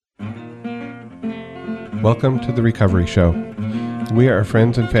Welcome to The Recovery Show. We are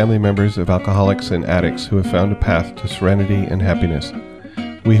friends and family members of alcoholics and addicts who have found a path to serenity and happiness.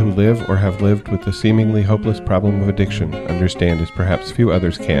 We who live or have lived with the seemingly hopeless problem of addiction understand as perhaps few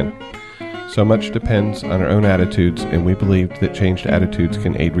others can. So much depends on our own attitudes, and we believe that changed attitudes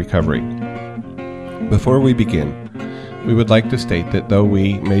can aid recovery. Before we begin, we would like to state that though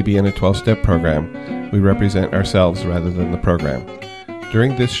we may be in a 12-step program, we represent ourselves rather than the program.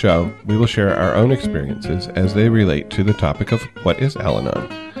 During this show, we will share our own experiences as they relate to the topic of what is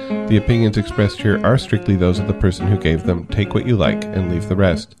Al-Anon. The opinions expressed here are strictly those of the person who gave them. Take what you like and leave the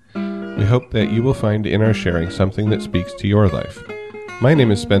rest. We hope that you will find in our sharing something that speaks to your life. My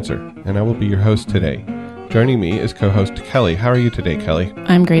name is Spencer, and I will be your host today. Joining me is co-host Kelly. How are you today, Kelly?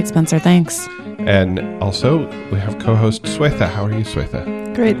 I'm great, Spencer. Thanks. And also, we have co-host Swetha. How are you,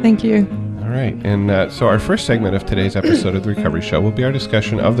 Swetha? Great, thank you. All right, and so our first segment of today's episode of The Recovery Show will be our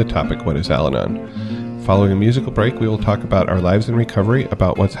discussion of the topic, what is Al-Anon? Following a musical break, we will talk about our lives in recovery,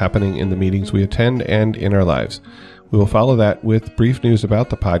 about what's happening in the meetings we attend and in our lives. We will follow that with brief news about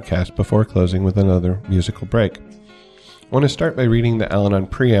the podcast before closing with another musical break. I want to start by reading the Al-Anon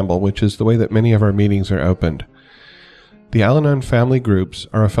preamble, which is the way that many of our meetings are opened. The Al-Anon family groups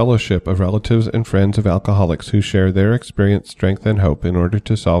are a fellowship of relatives and friends of alcoholics who share their experience, strength, and hope in order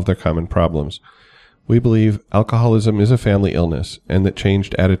to solve their common problems. We believe alcoholism is a family illness and that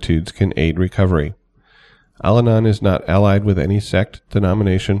changed attitudes can aid recovery. Al-Anon is not allied with any sect,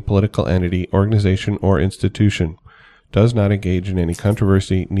 denomination, political entity, organization, or institution, does not engage in any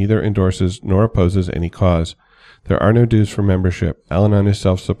controversy, neither endorses nor opposes any cause. There are no dues for membership. Al-Anon is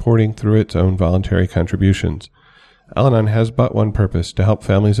self-supporting through its own voluntary contributions. Al-Anon has but one purpose, to help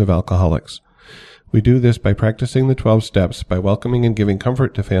families of alcoholics. We do this by practicing the 12 steps, by welcoming and giving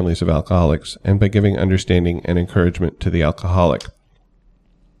comfort to families of alcoholics, and by giving understanding and encouragement to the alcoholic.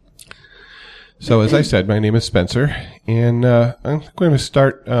 So, as I said, my name is Spencer, and I'm going to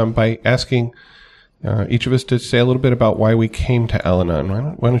start by asking each of us to say a little bit about why we came to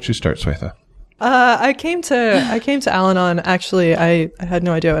Al-Anon. Why don't you start, Swetha? I came to Al-Anon. Actually, I had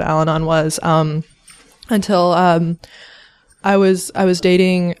no idea what Al-Anon was until I was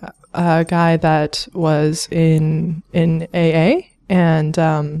dating a guy that was in AA, and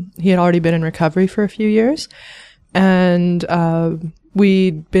he had already been in recovery for a few years, and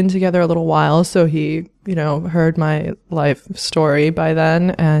we'd been together a little while, so he, heard my life story by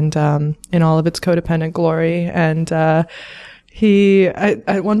then, and in all of its codependent glory, and at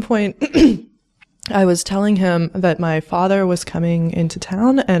one point I was telling him that my father was coming into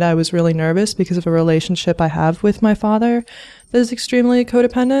town, and I was really nervous because of a relationship I have with my father that is extremely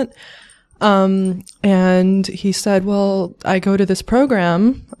codependent. And he said, well, I go to this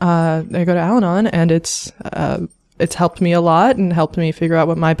program, I go to Al-Anon, and it's helped me a lot and helped me figure out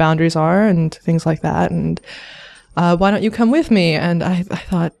what my boundaries are and things like that. And why don't you come with me? And I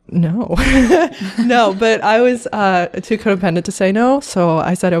thought, no, no, but I was too codependent to say no. So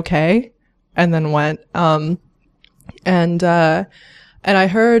I said, okay. And then went, and I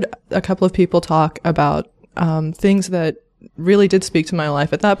heard a couple of people talk about, things that really did speak to my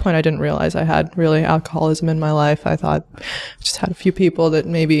life. At that point, I didn't realize I had really alcoholism in my life. I thought I just had a few people that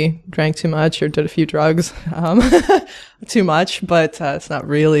maybe drank too much or did a few drugs, too much, but, it's not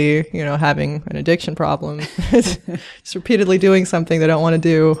really, having an addiction problem. It's just repeatedly doing something they don't want to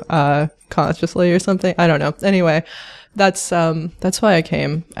do, consciously or something. I don't know. Anyway. That's why I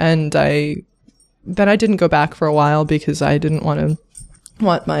came. And then I didn't go back for a while because I didn't want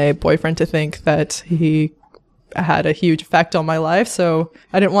my boyfriend to think that he had a huge effect on my life. So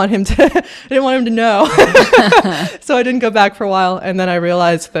I didn't want him to know. So I didn't go back for a while. And then I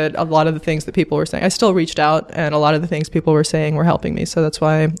realized that a lot of the things that people were saying, I still reached out, and a lot of the things people were saying were helping me. So that's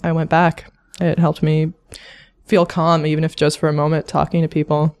why I went back. It helped me feel calm, even if just for a moment, talking to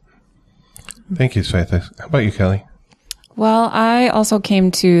people. Thank you, Swetha. How about you, Kelly? Well, I also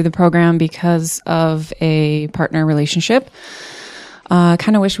came to the program because of a partner relationship.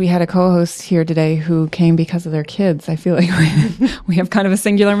 Kind of wish we had a co-host here today who came because of their kids. I feel like we have kind of a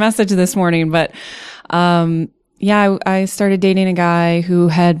singular message this morning, but, I started dating a guy who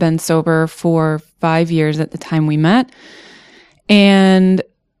had been sober for 5 years at the time we met. And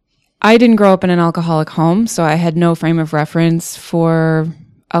I didn't grow up in an alcoholic home, so I had no frame of reference for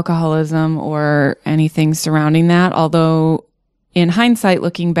alcoholism or anything surrounding that. Although in hindsight,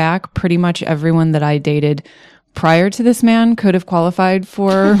 looking back, pretty much everyone that I dated prior to this man could have qualified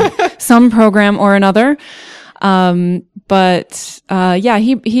for some program or another. He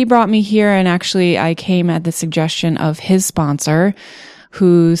brought me here, and actually I came at the suggestion of his sponsor,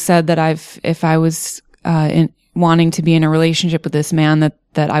 who said that if I was wanting to be in a relationship with this man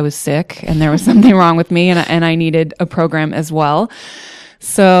that I was sick and there was something wrong with me and I needed a program as well.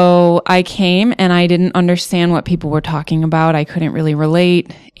 So I came and I didn't understand what people were talking about. I couldn't really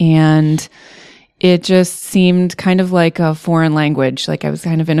relate, and it just seemed kind of like a foreign language, like I was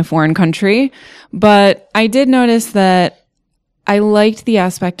kind of in a foreign country. But I did notice that I liked the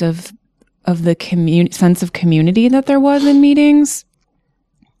aspect of the sense of community that there was in meetings,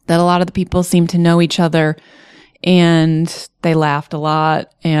 that a lot of the people seemed to know each other and they laughed a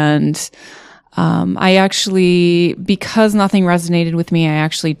lot. And I actually, because nothing resonated with me, I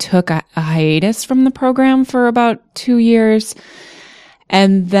actually took a hiatus from the program for about 2 years.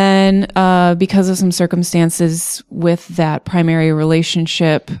 And then, because of some circumstances with that primary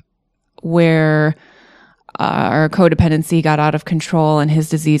relationship where our codependency got out of control and his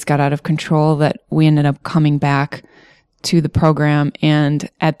disease got out of control, that we ended up coming back to the program. And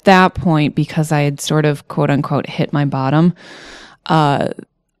at that point, because I had sort of quote unquote hit my bottom, a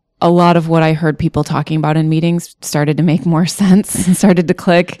lot of what I heard people talking about in meetings started to make more sense and started to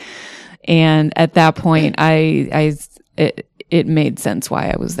click. And at that point, it made sense why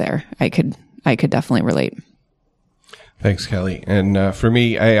I was there. I could definitely relate. Thanks, Kelly. And for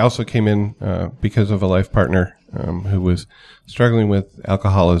me, I also came in because of a life partner who was struggling with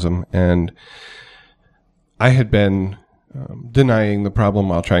alcoholism, and I had been denying the problem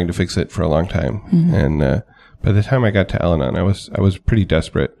while trying to fix it for a long time. Mm-hmm. And by the time I got to Al-Anon, I was pretty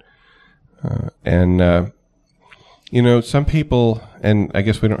desperate. Some people, and I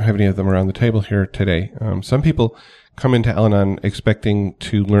guess we don't have any of them around the table here today. Some people come into Al-Anon expecting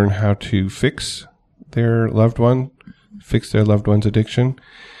to learn how to fix their loved one's addiction.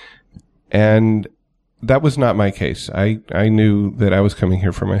 And that was not my case. I knew that I was coming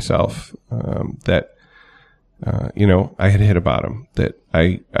here for myself, that I had hit a bottom, that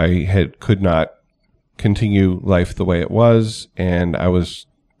I could not continue life the way it was, and I was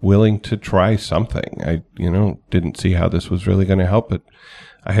willing to try something. I, didn't see how this was really going to help, but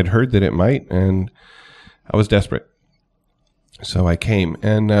I had heard that it might, and I was desperate. So I came,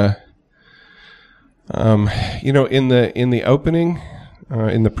 and in the opening,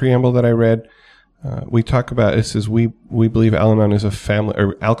 in the preamble that I read, we talk about, it says we believe Al-Anon is a family,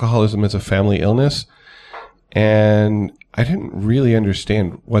 or alcoholism is a family illness, and I didn't really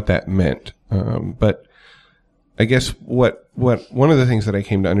understand what that meant. But I guess what one of the things that I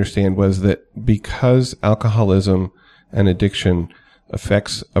came to understand was that because alcoholism and addiction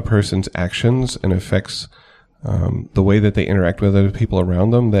affects a person's actions and affects the way that they interact with other people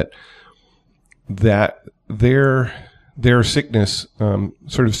around them, that their sickness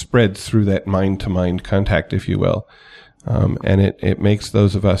sort of spreads through that mind-to-mind contact, if you will, and it makes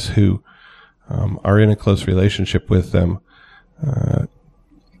those of us who are in a close relationship with them,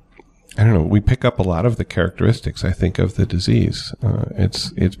 we pick up a lot of the characteristics, I think, of the disease.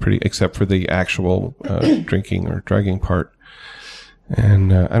 It's pretty, except for the actual drinking or drugging part.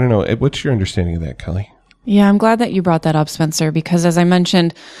 And I don't know, what's your understanding of that, Kelly? Yeah, I'm glad that you brought that up, Spencer, because as I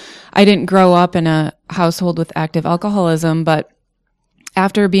mentioned, I didn't grow up in a household with active alcoholism, but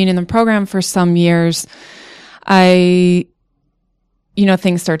after being in the program for some years,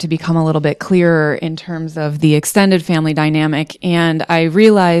 things start to become a little bit clearer in terms of the extended family dynamic. And I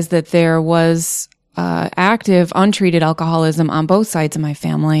realized that there was active, untreated alcoholism on both sides of my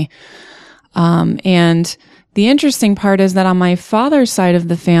family. And the interesting part is that on my father's side of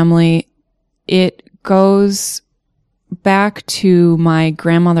the family, it goes back to my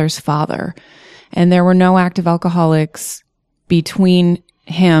grandmother's father. And there were no active alcoholics between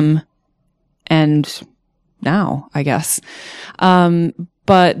him and now, I guess.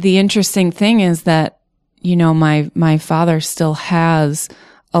 But the interesting thing is that, my father still has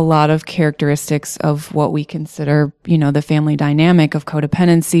a lot of characteristics of what we consider, the family dynamic of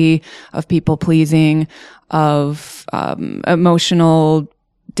codependency, of people pleasing, of emotional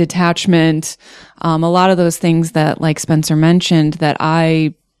detachment, a lot of those things that, like Spencer mentioned, that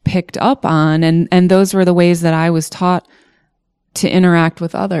I picked up on, and those were the ways that I was taught to interact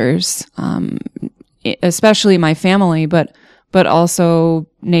with others, especially my family, but also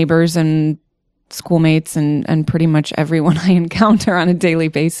neighbors and schoolmates and pretty much everyone I encounter on a daily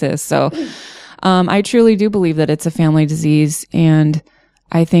basis. So, I truly do believe that it's a family disease. And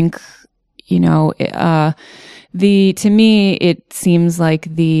I think, to me, it seems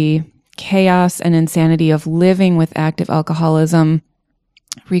like the chaos and insanity of living with active alcoholism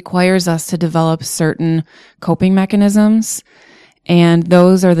requires us to develop certain coping mechanisms. And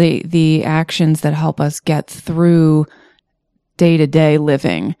those are the actions that help us get through day-to-day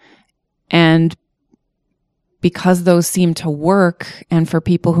living. And because those seem to work, and for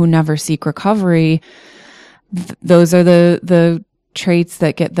people who never seek recovery, those are the traits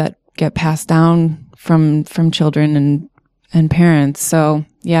that get passed down from children and parents. So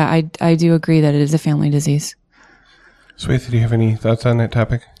yeah, I do agree that it is a family disease. Swetha, do you have any thoughts on that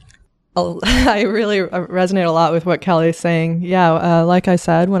topic? I really resonate a lot with what Kelly is saying. Yeah, like I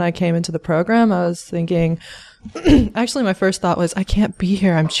said, when I came into the program, I was thinking, actually, my first thought was, I can't be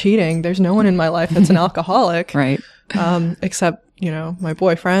here. I'm cheating. There's no one in my life that's an alcoholic. Right. Except, my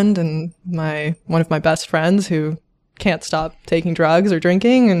boyfriend and one of my best friends who can't stop taking drugs or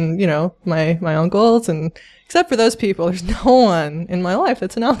drinking, and, my uncles. And except for those people, there's no one in my life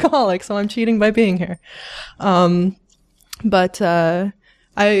that's an alcoholic. So I'm cheating by being here. But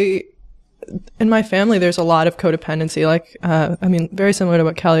in my family, there's a lot of codependency. Very similar to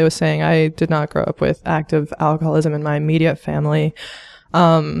what Kelly was saying. I did not grow up with active alcoholism in my immediate family.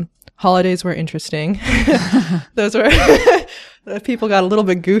 Holidays were interesting. Those were, people got a little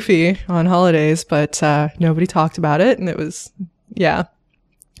bit goofy on holidays, but, nobody talked about it. And it was, yeah.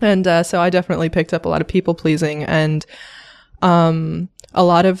 And, so I definitely picked up a lot of people pleasing, and, a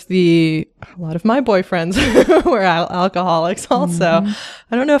lot of my boyfriends were alcoholics also. Mm-hmm.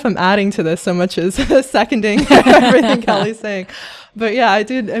 I don't know if I'm adding to this so much as seconding everything Kelly's saying. But yeah, I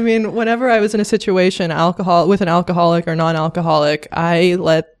did. I mean, whenever I was in a situation with an alcoholic or non-alcoholic, I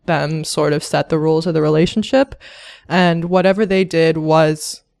let them sort of set the rules of the relationship, and whatever they did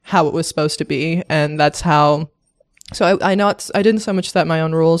was how it was supposed to be. And that's how, so I didn't so much set my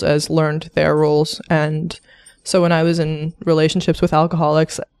own rules as learned their rules. And so when I was in relationships with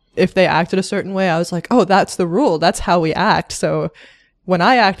alcoholics, if they acted a certain way, I was like, oh, that's the rule. That's how we act. So when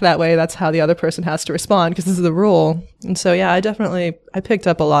I act that way, that's how the other person has to respond, because this is the rule. And so, yeah, I picked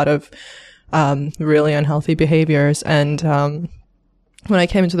up a lot of really unhealthy behaviors. And when I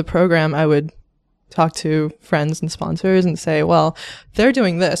came into the program, I would talk to friends and sponsors and say, well, they're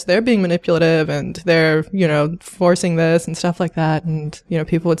doing this. They're being manipulative, and they're, forcing this and stuff like that. And,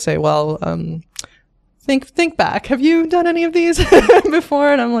 people would say, well, think back. Have you done any of these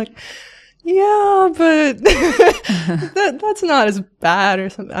before? And I'm like, yeah, but that's not as bad or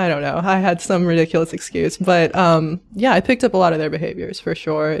something. I don't know. I had some ridiculous excuse, but, yeah, I picked up a lot of their behaviors for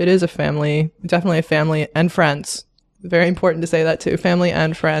sure. It is definitely a family and friends. Very important to say that too. Family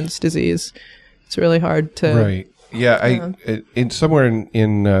and friends disease. It's really hard to. Right. Yeah. Somewhere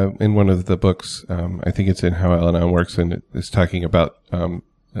in one of the books, I think it's in How Al-Anon Works, and it's talking about,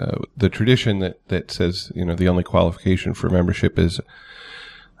 the tradition that says, the only qualification for membership is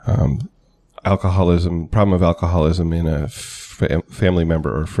problem of alcoholism in a family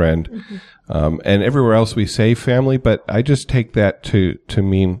member or friend. Mm-hmm. And everywhere else we say family, but I just take that to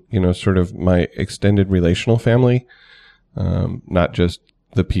mean, sort of my extended relational family, not just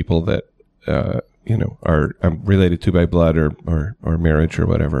the people that, I'm related to by blood or marriage or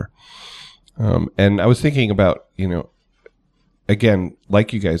whatever. And I was thinking about, again,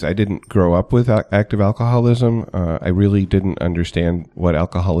 like you guys, I didn't grow up with active alcoholism. I really didn't understand what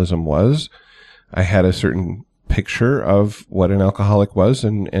alcoholism was. I had a certain picture of what an alcoholic was,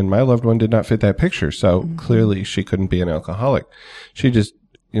 and my loved one did not fit that picture. So mm-hmm. Clearly she couldn't be an alcoholic. She just,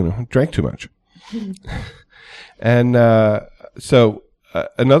 drank too much. Mm-hmm. And so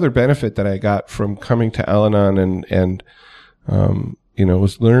another benefit that I got from coming to Al-Anon and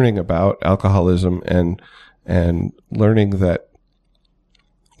was learning about alcoholism and learning that,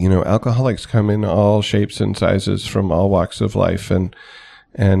 alcoholics come in all shapes and sizes from all walks of life, and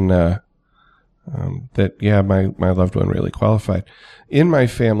that, yeah, my loved one really qualified. In my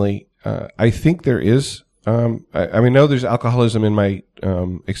family, I think there is, I know there's alcoholism in my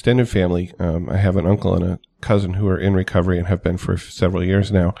extended family. I have an uncle and a cousin who are in recovery and have been for several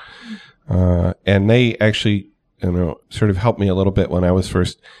years now. And they actually, sort of helped me a little bit when I was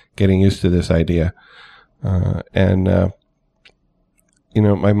first getting used to this idea.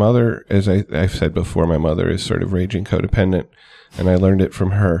 My mother, as I've said before, my mother is sort of raging codependent, and I learned it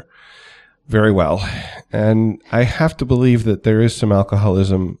from her very well. And I have to believe that there is some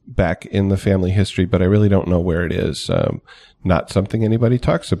alcoholism back in the family history, but I really don't know where it is. Not something anybody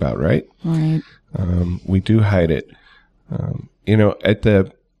talks about, right? Right. We do hide it. At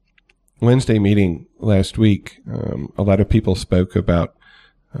the Wednesday meeting last week, a lot of people spoke about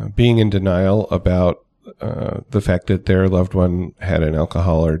being in denial about the fact that their loved one had an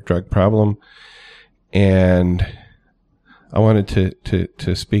alcohol or drug problem. And I wanted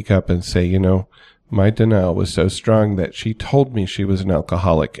to speak up and say, my denial was so strong that she told me she was an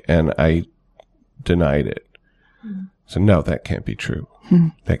alcoholic and I denied it. Mm. So no, that can't be true.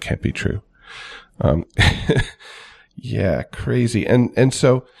 That can't be true. Yeah, crazy. And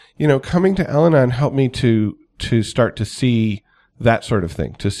so, coming to Al-Anon helped me to start to see that sort of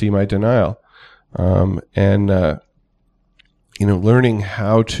thing, to see my denial. and learning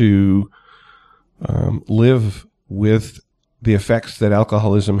how to live with the effects that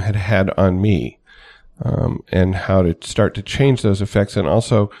alcoholism had had on me, and how to start to change those effects. And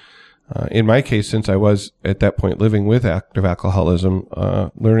also, in my case, since I was at that point living with active alcoholism,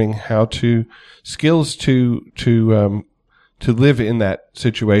 learning how to skills to live in that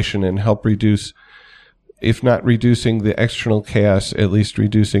situation and help reduce, if not reducing the external chaos, at least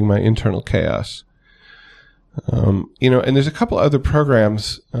reducing my internal chaos. And there's a couple other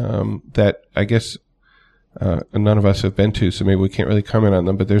programs that I guess none of us have been to, so maybe we can't really comment on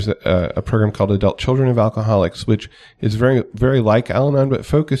them, but there's a program called Adult Children of Alcoholics, which is very, very like Al-Anon, but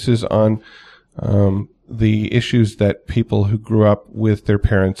focuses on the issues that people who grew up with their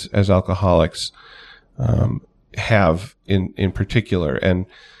parents as alcoholics have in particular. And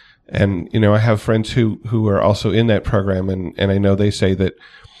I have friends who are also in that program, and I know they say that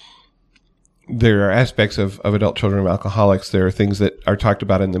there are aspects of Adult Children of Alcoholics. There are things that are talked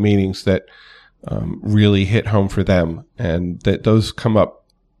about in the meetings that really hit home for them, and that those come up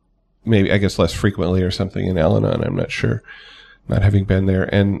maybe, I guess, less frequently or something in Al-Anon. I'm not sure, not having been there.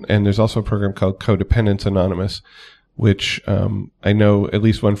 And there's also a program called Codependence Anonymous, which I know at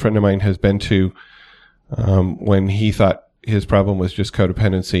least one friend of mine has been to when he thought his problem was just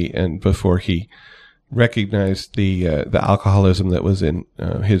codependency, and before he recognized the alcoholism that was in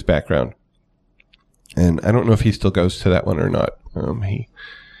his background. And I don't know if he still goes to that one or not.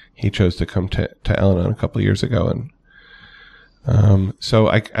 He chose to come to Al-Anon a couple of years ago, and so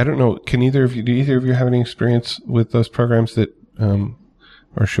I don't know. Do either of you have any experience with those programs that,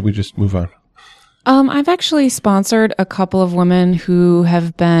 or should we just move on? I've actually sponsored a couple of women who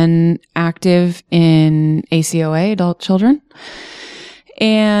have been active in ACOA, Adult Children.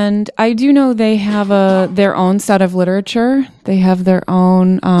 And I do know they have their own set of literature. They have their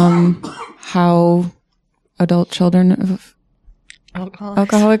own, how adult children of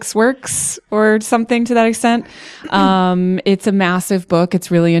alcoholics works, or something to that extent. It's a massive book.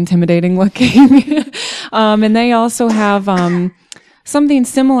 It's really intimidating looking. And they also have, something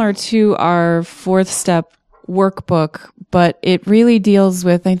similar to our 4th step workbook, but it really deals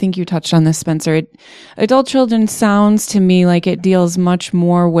with, I think you touched on this, Spencer. Adult Children sounds to me like it deals much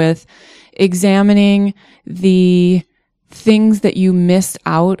more with examining the things that you missed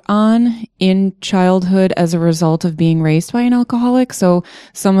out on in childhood as a result of being raised by an alcoholic. So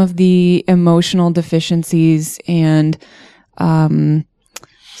some of the emotional deficiencies and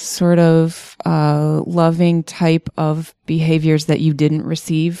sort of loving type of behaviors that you didn't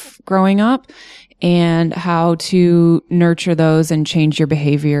receive growing up, and how to nurture those and change your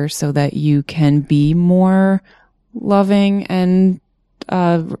behavior so that you can be more loving and,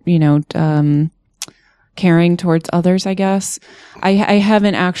 caring towards others, I guess. I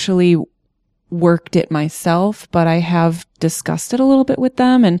haven't actually worked it myself, but I have discussed it a little bit with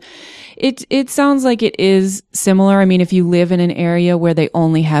them, and it sounds like it is similar. I mean, if you live in an area where they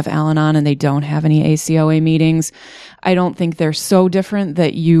only have Al-Anon and they don't have any ACOA meetings, I don't think they're so different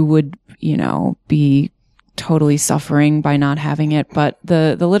that you would, be totally suffering by not having it. But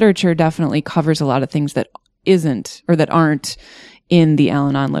the literature definitely covers a lot of things that aren't in the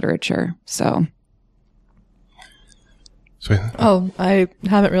Al-Anon literature. So. I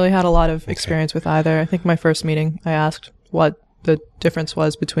haven't really had a lot of experience with either. I think my first meeting, I asked what the difference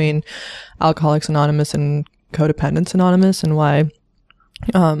was between Alcoholics Anonymous and Codependence Anonymous, and why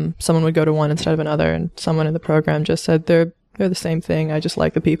someone would go to one instead of another. And someone in the program just said they're the same thing. I just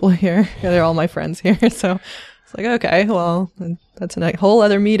like the people here. They're all my friends here. So it's like, okay, well, that's a whole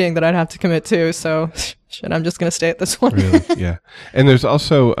other meeting that I'd have to commit to. So shit, I'm just going to stay at this one. Really? Yeah. And there's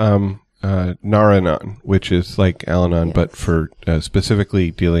also Nar-Anon, which is like Al-Anon, yes, but for specifically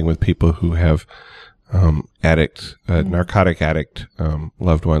dealing with people who have narcotic addict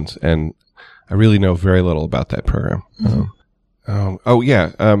loved ones. And I really know very little about that program.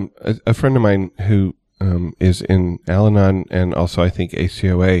 A friend of mine who is in Al-Anon and also I think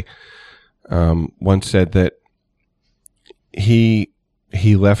ACOA once said that he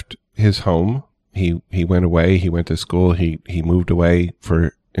left his home. He went away. He went to school. He moved away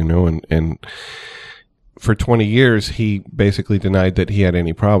for, and for 20 years, he basically denied that he had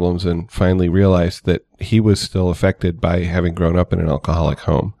any problems, and finally realized that he was still affected by having grown up in an alcoholic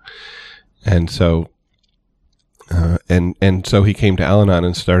home. And so, so he came to Al-Anon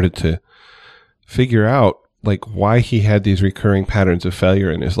and started to figure out like why he had these recurring patterns of failure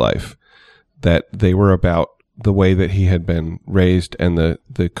in his life, that they were about the way that he had been raised and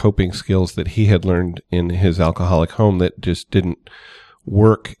the coping skills that he had learned in his alcoholic home that just didn't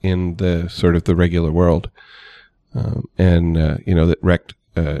work in the sort of the regular world. That wrecked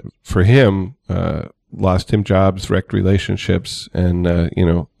for him, lost him jobs, wrecked relationships, and,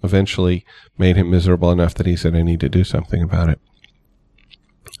 eventually made him miserable enough that he said, I need to do something about it.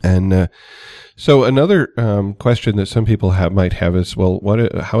 And so another question that some people might have is, well,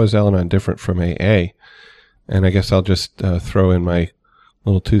 how is Al-Anon different from AA? And I guess I'll just throw in my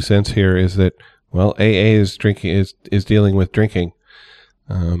little 2 cents here is that, well, AA is dealing with drinking,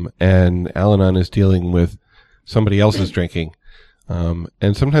 and Al-Anon is dealing with somebody else's drinking.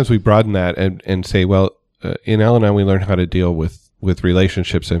 And sometimes we broaden that and say, well, in Al-Anon we learn how to deal with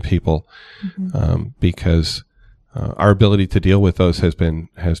relationships and people, because our ability to deal with those has been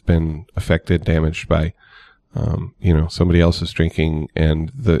affected, damaged by somebody else's drinking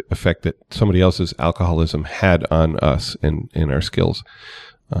and the effect that somebody else's alcoholism had on us and our skills.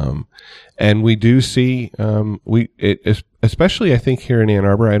 And we do see, especially I think here in Ann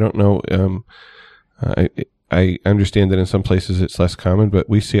Arbor, I don't know, I understand that in some places it's less common, but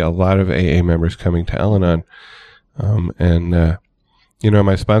we see a lot of AA members coming to Al-Anon.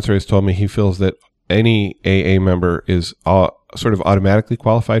 My sponsor has told me he feels that any AA member is sort of automatically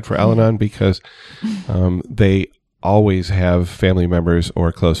qualified for Al-Anon because they always have family members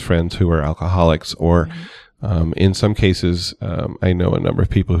or close friends who are alcoholics, or in some cases, I know a number of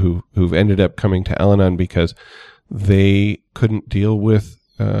people who've ended up coming to Al-Anon because they couldn't deal with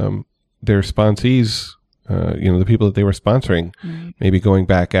their sponsees, the people that they were sponsoring, maybe going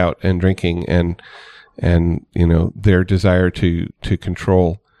back out and drinking, and their desire to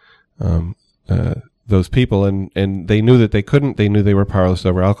control those people, and they knew that they couldn't. They knew they were powerless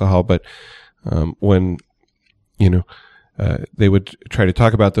over alcohol, but when they would try to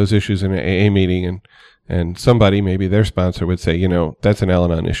talk about those issues in an AA meeting, and somebody, maybe their sponsor, would say, that's an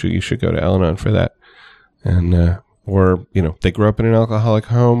Al-Anon issue. You should go to Al-Anon for that. And or they grew up in an alcoholic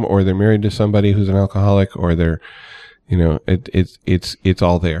home, or they're married to somebody who's an alcoholic, or they're it's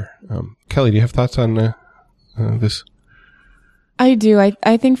all there. Kelly, do you have thoughts on this? I do.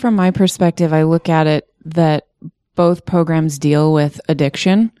 I think from my perspective, I look at it that both programs deal with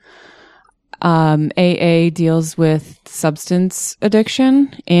addiction. AA deals with substance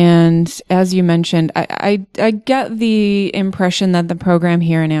addiction. And as you mentioned, I get the impression that the program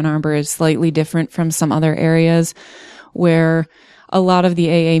here in Ann Arbor is slightly different from some other areas where a lot of the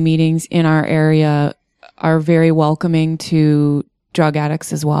AA meetings in our area are very welcoming to drug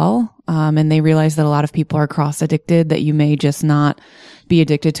addicts as well. And they realize that a lot of people are cross-addicted, that you may just not be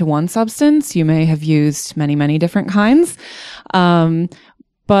addicted to one substance. You may have used many, many different kinds.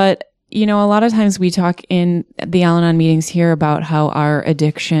 But a lot of times we talk in the Al-Anon meetings here about how our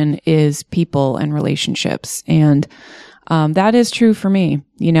addiction is people and relationships. And that is true for me.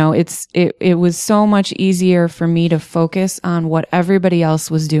 It was so much easier for me to focus on what everybody else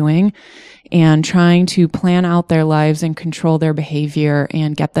was doing and trying to plan out their lives and control their behavior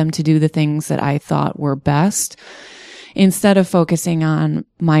and get them to do the things that I thought were best, instead of focusing on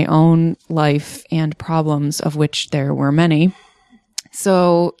my own life and problems, of which there were many.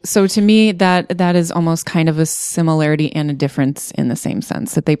 So to me, that is almost kind of a similarity and a difference in the same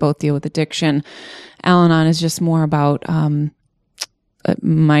sense that they both deal with addiction. Al-Anon is just more about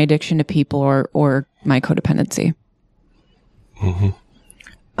my addiction to people or my codependency. Mm-hmm.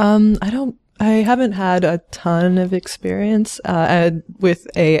 I haven't had a ton of experience with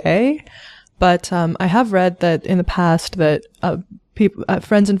AA, but I have read that in the past that people,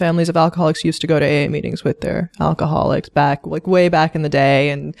 friends and families of alcoholics used to go to AA meetings with their alcoholics way back in the day,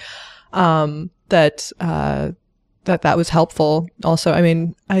 and that was helpful. Also, I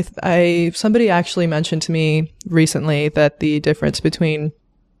mean, somebody actually mentioned to me recently that the difference between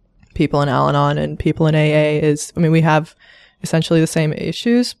people in Al-Anon and people in AA is, we have essentially the same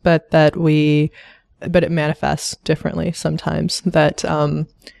issues, but it manifests differently sometimes. That,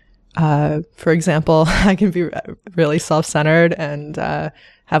 for example, I can be really self-centered and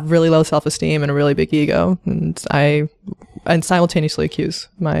have really low self-esteem and a really big ego, and simultaneously accuse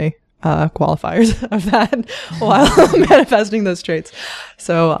my qualifiers of that while manifesting those traits.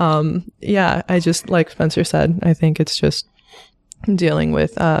 So, I just, like Spencer said, I think it's just dealing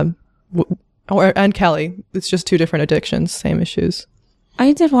with, and Kelly, it's just two different addictions, same issues.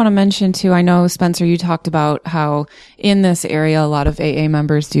 I did want to mention too, I know, Spencer, you talked about how in this area, a lot of AA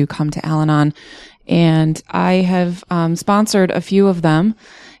members do come to Al-Anon, and I have sponsored a few of them,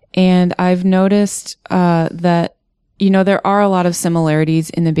 and I've noticed that there are a lot of similarities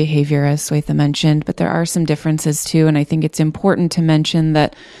in the behavior, as Swetha mentioned, but there are some differences too. And I think it's important to mention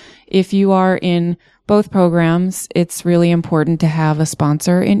that if you are in both programs, it's really important to have a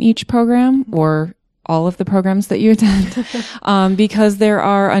sponsor in each program or all of the programs that you attend, because there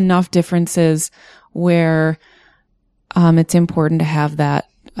are enough differences where it's important to have that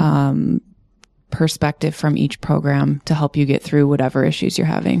perspective from each program to help you get through whatever issues you're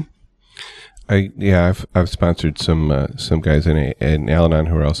having. I've sponsored some guys in Al-Anon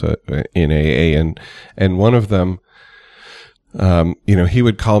who are also in AA, and one of them, he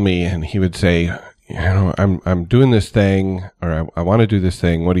would call me and he would say, I'm doing this thing, or I want to do this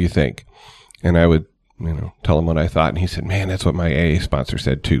thing. What do you think? And I would, tell him what I thought, and he said, "Man, that's what my AA sponsor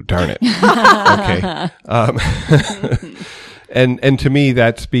said too. Darn it." Okay. And to me,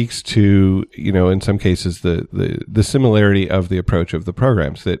 that speaks to, in some cases, the similarity of the approach of the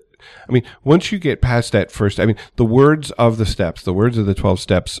programs. That, once you get past that first, the words of the steps, the words of the 12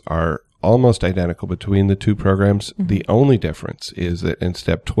 steps are almost identical between the two programs. Mm-hmm. The only difference is that in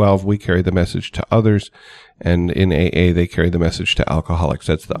step 12, we carry the message to others, and in AA, they carry the message to alcoholics.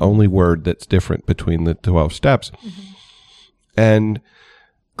 That's the only word that's different between the 12 steps. Mm-hmm. And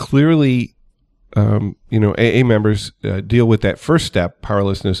clearly, AA members deal with that first step,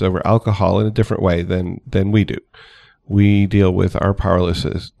 powerlessness over alcohol, in a different way than we do. We deal with our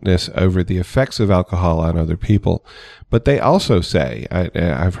powerlessness over the effects of alcohol on other people. But they also say,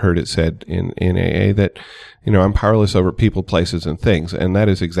 I've heard it said in AA that, I'm powerless over people, places, and things. And that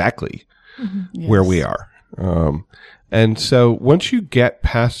is exactly where we are. And so once you get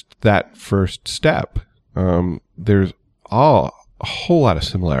past that first step, there's a whole lot of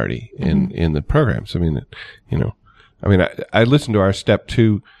similarity in the programs. I listened to our step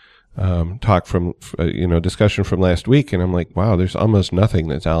 2 talk from, discussion from last week, and I'm like, wow, there's almost nothing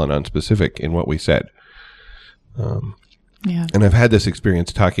that's Al-Anon specific in what we said. And I've had this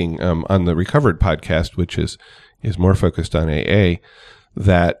experience talking on the Recovered podcast, which is more focused on AA,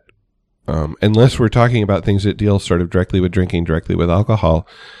 that unless we're talking about things that deal sort of directly with drinking, directly with alcohol,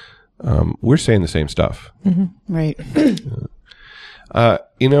 we're saying the same stuff. Mm-hmm. Right.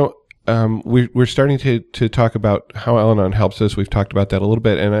 We're starting to talk about how Al-Anon helps us. We've talked about that a little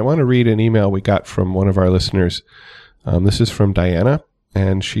bit, and I want to read an email we got from one of our listeners. This is from Diana,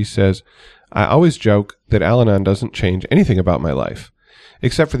 and she says, "I always joke that Al-Anon doesn't change anything about my life,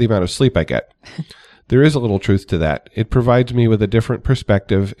 except for the amount of sleep I get. There is a little truth to that. It provides me with a different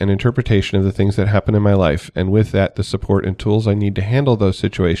perspective and interpretation of the things that happen in my life, and with that, the support and tools I need to handle those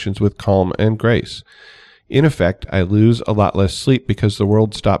situations with calm and grace. In effect, I lose a lot less sleep because the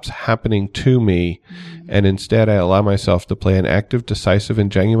world stops happening to me, and instead I allow myself to play an active, decisive,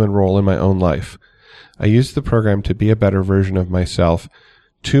 and genuine role in my own life. I use the program to be a better version of myself,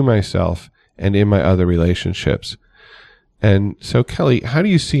 to myself, and in my other relationships." And so, Kelly, how do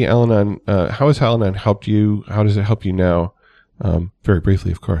you see Al-Anon? How has Al-Anon helped you? How does it help you now? Very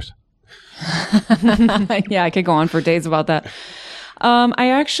briefly, of course. Yeah, I could go on for days about that. I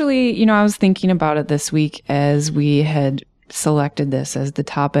actually, I was thinking about it this week as we had selected this as the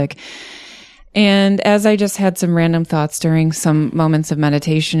topic. And as I just had some random thoughts during some moments of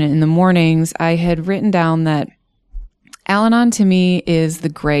meditation in the mornings, I had written down that Al-Anon to me is the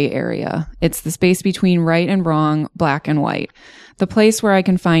gray area. It's the space between right and wrong, black and white. The place where I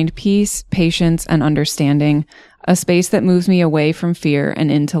can find peace, patience, and understanding. A space that moves me away from fear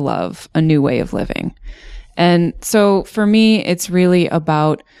and into love, a new way of living. And so for me, it's really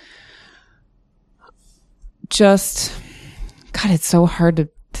about just, God, it's so hard to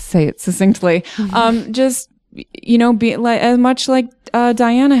say it succinctly. Be like, as much like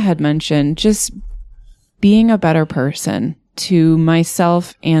Diana had mentioned, just being a better person to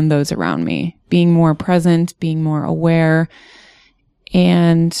myself and those around me, being more present, being more aware,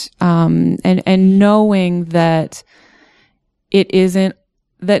 and knowing that it isn't,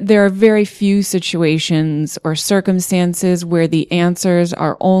 that there are very few situations or circumstances where the answers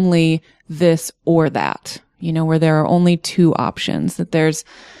are only this or that, where there are only two options, that there's,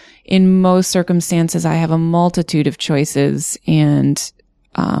 in most circumstances, I have a multitude of choices, and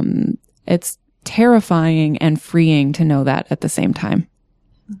it's terrifying and freeing to know that at the same time.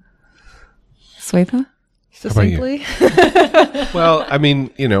 Swetha? Succinctly? Well,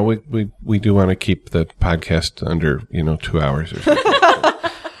 we do want to keep the podcast under, 2 hours or something.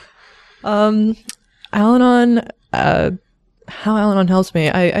 Al-Anon, how Al-Anon helps me.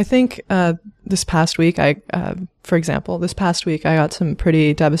 I think, this past week, for example, I got some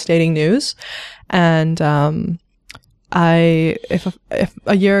pretty devastating news, and, if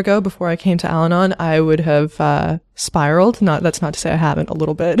a year ago, before I came to Al-Anon, I would have, spiraled. That's not to say I haven't a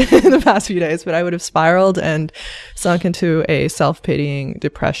little bit in the past few days, but I would have spiraled and sunk into a self-pitying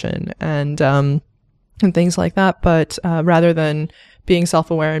depression and things like that. But, rather than being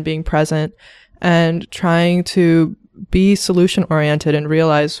self-aware and being present and trying to be solution-oriented and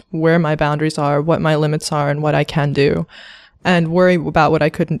realize where my boundaries are, what my limits are, and what I can do, and worry about what I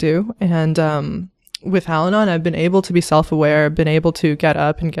couldn't do, and with Al-Anon, I've been able to be self-aware, been able to get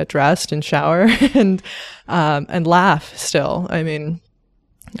up and get dressed and shower and laugh still. I mean,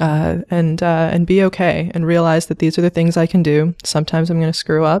 and be okay and realize that these are the things I can do. Sometimes I'm going to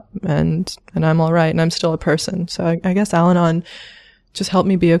screw up and I'm all right and I'm still a person. So I guess Al-Anon just helped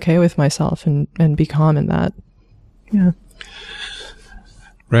me be okay with myself and be calm in that. Yeah.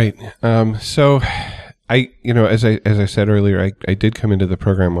 Right. So as I said earlier, I did come into the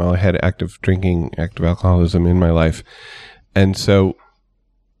program while I had active drinking, active alcoholism in my life. And so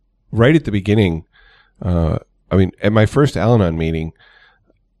right at the beginning, at my first Al-Anon meeting,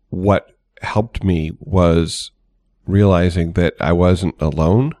 what helped me was realizing that I wasn't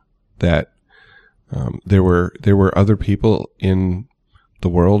alone, that there were other people in the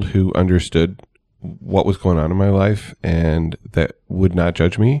world who understood what was going on in my life and that would not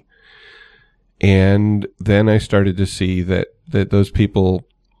judge me. And then I started to see that those people,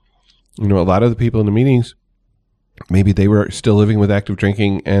 a lot of the people in the meetings, maybe they were still living with active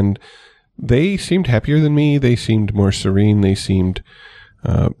drinking and they seemed happier than me. They seemed more serene. They seemed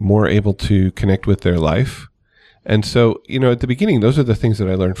more able to connect with their life. And so, at the beginning, those are the things that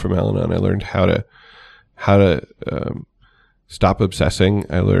I learned from Al-Anon. I learned how to stop obsessing.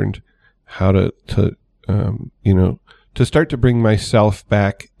 I learned how to start to bring myself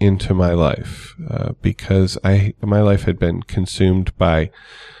back into my life, because my life had been consumed by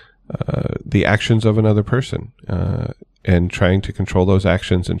the actions of another person, and trying to control those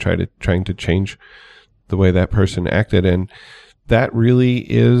actions and trying to change the way that person acted. And that really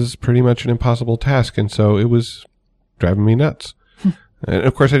is pretty much an impossible task. And so it was driving me nuts. And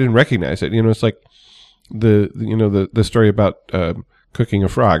of course I didn't recognize it. It's like the story about, cooking a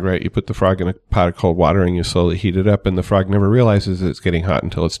frog, right? You put the frog in a pot of cold water and you slowly heat it up and the frog never realizes it's getting hot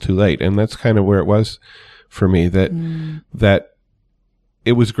until it's too late. And that's kind of where it was for me, that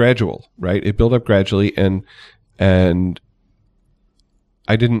it was gradual, right? It built up gradually and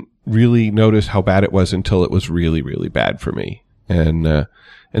I didn't really notice how bad it was until it was really, really bad for me. And then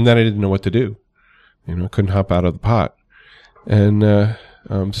I didn't know what to do. I couldn't hop out of the pot. And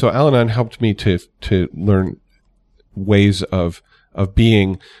so Al-Anon helped me to learn ways of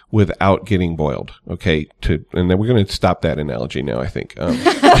being without getting boiled. Okay. And then we're going to stop that analogy now, I think,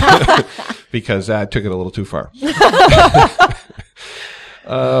 because I took it a little too far.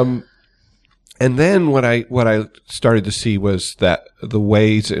 And then what I started to see was that the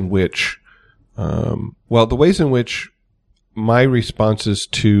ways in which my responses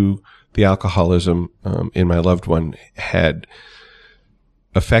to the alcoholism in my loved one had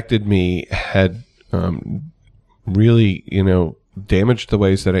affected me, had really, damaged the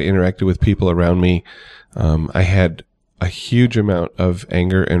ways that I interacted with people around me. I had a huge amount of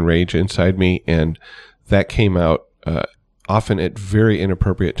anger and rage inside me, and that came out often at very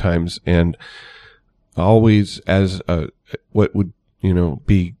inappropriate times, and always as what would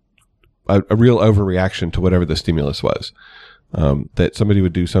be a real overreaction to whatever the stimulus was. That somebody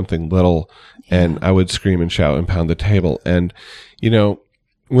would do something little, and I would scream and shout and pound the table. And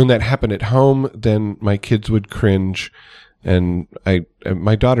when that happened at home, then my kids would cringe. And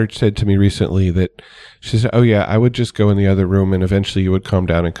my daughter said to me recently that she said, "Oh yeah, I would just go in the other room and eventually you would calm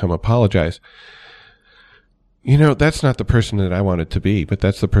down and come apologize." That's not the person that I wanted to be, but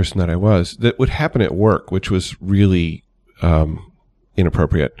that's the person that I was. That would happen at work, which was really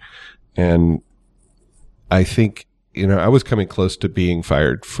inappropriate. And I think, I was coming close to being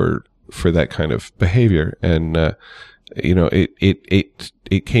fired for that kind of behavior. And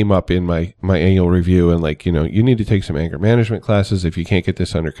it came up in my annual review, and you need to take some anger management classes. If you can't get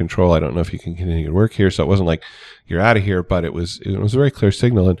this under control, I don't know if you can continue to work here. So it wasn't like you're out of here, but it was a very clear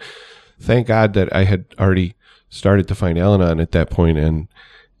signal. And thank God that I had already started to find Al-Anon at that point, and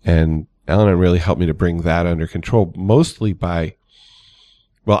Al-Anon really helped me to bring that under control, mostly by,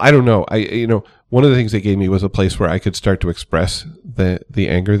 I don't know. One of the things they gave me was a place where I could start to express the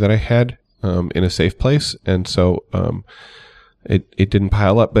anger that I had, in a safe place. And so, it didn't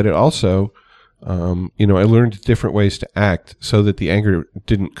pile up, but it also, I learned different ways to act so that the anger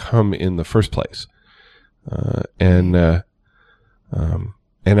didn't come in the first place. And I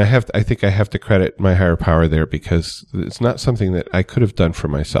think I have to credit my higher power there, because it's not something that I could have done for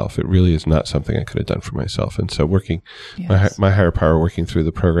myself. It really is not something I could have done for myself. And so working, my higher power, working through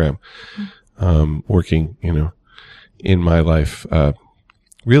the program, working, in my life,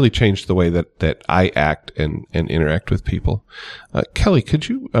 really changed the way that I act and interact with people. Kelly, could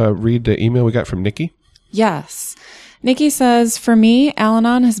you read the email we got from Nikki? Yes. Nikki says, "For me,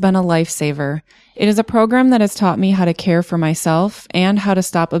 Al-Anon has been a lifesaver. It is a program that has taught me how to care for myself and how to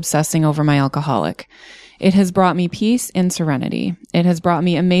stop obsessing over my alcoholic. It has brought me peace and serenity. It has brought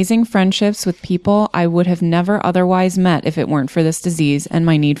me amazing friendships with people I would have never otherwise met if it weren't for this disease and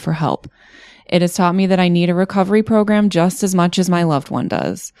my need for help. It has taught me that I need a recovery program just as much as my loved one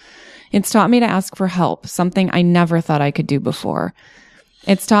does. It's taught me to ask for help, something I never thought I could do before.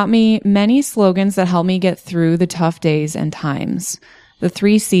 It's taught me many slogans that help me get through the tough days and times. The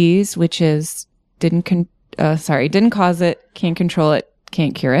 3 C's, which is didn't cause it, can't control it,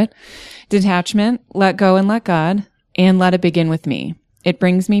 can't cure it. Detachment, let go and let God, and let it begin with me. It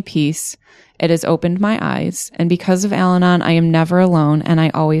brings me peace. It has opened my eyes, and because of Al-Anon, I am never alone, and I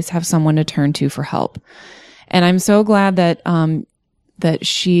always have someone to turn to for help. And I'm so glad that that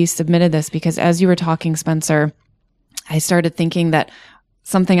she submitted this, because as you were talking, Spencer, I started thinking that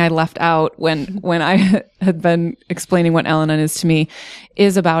something I left out when I had been explaining what Al-Anon is to me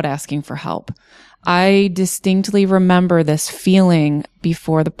is about asking for help. I distinctly remember this feeling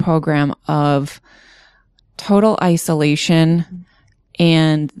before the program of total isolation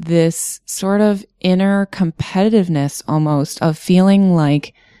and this sort of inner competitiveness almost of feeling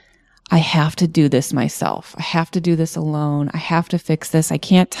like I have to do this myself. I have to do this alone. I have to fix this. I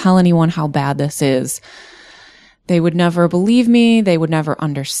can't tell anyone how bad this is. They would never believe me. They would never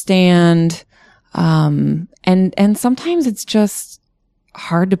understand. And sometimes it's just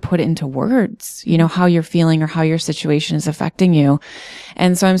hard to put into words, how you're feeling or how your situation is affecting you.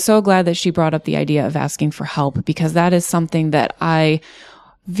 And so I'm so glad that she brought up the idea of asking for help, because that is something that I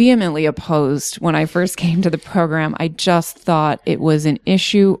vehemently opposed when I first came to the program. I just thought it was an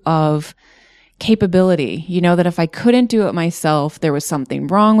issue of capability, that if I couldn't do it myself, there was something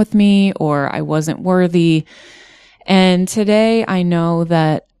wrong with me or I wasn't worthy. And today I know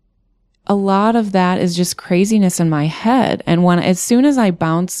that a lot of that is just craziness in my head. And as soon as I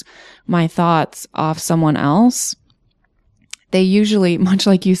bounce my thoughts off someone else, they usually, much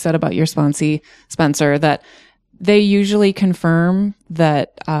like you said about your sponsee, Spencer, that they usually confirm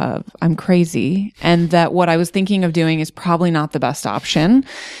that I'm crazy and that what I was thinking of doing is probably not the best option.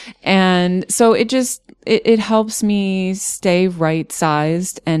 And so it helps me stay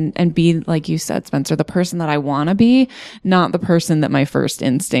right-sized and be, like you said, Spencer, the person that I want to be, not the person that my first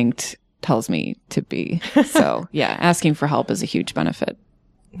instinct tells me to be. So yeah, asking for help is a huge benefit.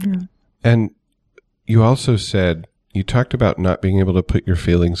 Yeah. And you also said, you talked about not being able to put your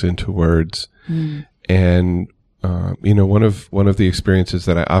feelings into words. And, one of the experiences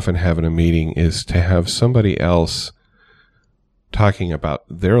that I often have in a meeting is to have somebody else talking about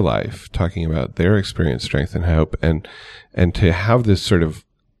their life, talking about their experience, strength, and hope, and to have this sort of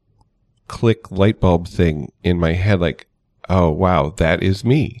click light bulb thing in my head, like, oh, wow, that is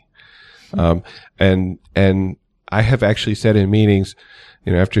me. And I have actually said in meetings,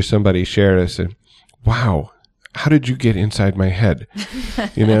 after somebody shared, I said, wow, how did you get inside my head?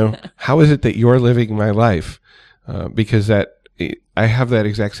 How is it that you're living my life? Because I have that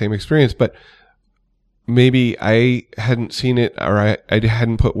exact same experience, but maybe I hadn't seen it or I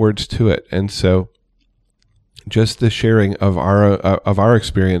hadn't put words to it. And so just the sharing of our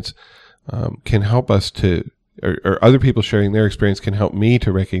experience, can help us or other people sharing their experience can help me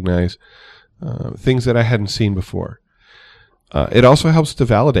to recognize things that I hadn't seen before. It also helps to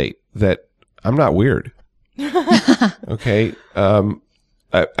validate that I'm not weird. Okay.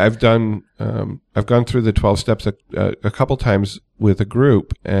 I've gone through the 12 steps a couple times with a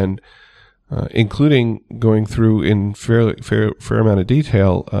group, and including going through in fair amount of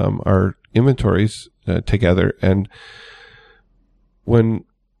detail our inventories together. And when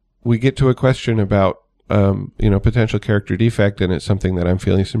we get to a question about potential character defect, and it's something that I'm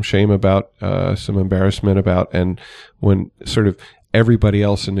feeling some shame about, some embarrassment about, and when sort of everybody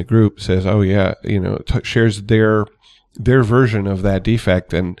else in the group says, "Oh yeah," shares their version of that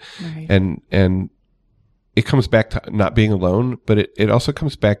defect, and Right. and it comes back to not being alone, but it also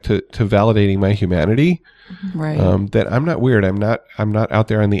comes back to validating my humanity, Right. that I'm not weird, I'm not out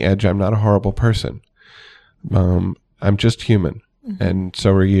there on the edge, I'm not a horrible person, I'm just human, and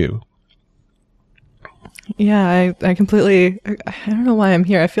so are you. Yeah, I completely, I don't know why I'm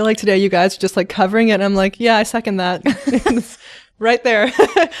here. I feel like today you guys are just like covering it. And I'm like, yeah, I second that. It's right there.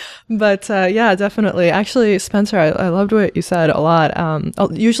 But yeah, definitely. Actually, Spencer, I loved what you said a lot.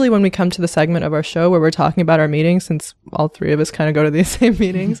 Usually when we come to the segment of our show where we're talking about our meetings, since all three of us kind of go to these same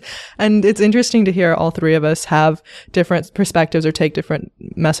meetings, and it's interesting to hear all three of us have different perspectives or take different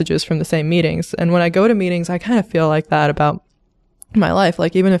messages from the same meetings. And when I go to meetings, I kind of feel like that about my life.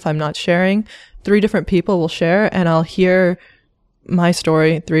 Like even if I'm not sharing, 3 different people will share, and I'll hear my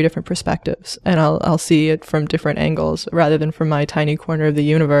story 3 different perspectives, and I'll see it from different angles rather than from my tiny corner of the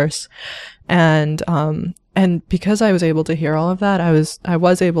universe. And because I was able to hear all of that, I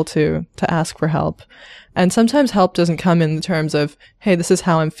was able to ask for help. And sometimes help doesn't come in the terms of, hey, this is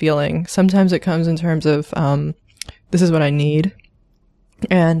how I'm feeling. Sometimes it comes in terms of, this is what I need.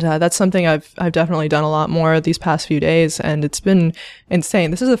 And that's something I've definitely done a lot more these past few days, and it's been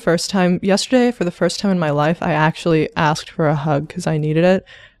insane. This is the first time, yesterday, for the first time in my life, I actually asked for a hug because I needed it.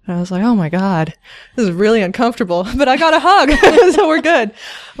 And I was like, oh my God, this is really uncomfortable, but I got a hug. So we're good.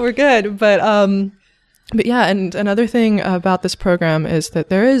 We're good. But yeah, and another thing about this program is that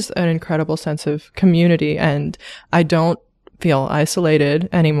there is an incredible sense of community, and I don't feel isolated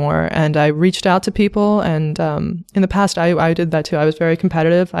anymore. And I reached out to people, and in the past I did that too. I was very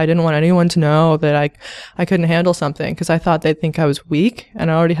competitive. I didn't want anyone to know that I couldn't handle something because I thought they'd think I was weak,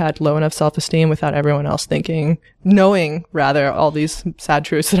 and I already had low enough self-esteem without everyone else knowing all these sad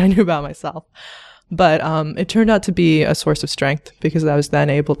truths that I knew about myself. But it turned out to be a source of strength because I was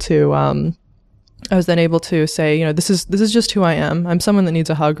then able to say, you know, this is just who I am. I'm someone that needs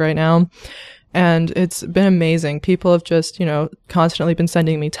a hug right now. And it's been amazing. People have just, you know, constantly been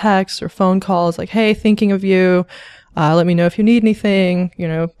sending me texts or phone calls like, hey, thinking of you. Let me know if you need anything, you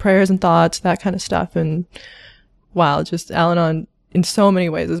know, prayers and thoughts, that kind of stuff. And wow, just Al-Anon in so many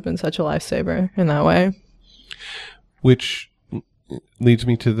ways has been such a lifesaver in that way. Which leads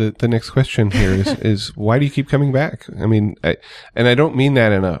me to the next question here is why do you keep coming back? I mean, I don't mean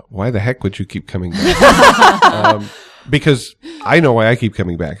that in a, why the heck would you keep coming back? Because I know why I keep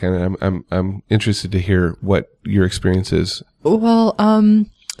coming back, and I'm interested to hear what your experience is. Well,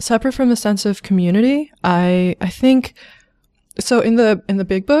 separate from the sense of community, I think so. In the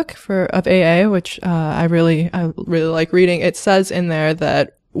big book of AA, which I really like reading, it says in there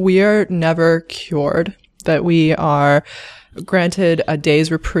that we are never cured, that we are granted a day's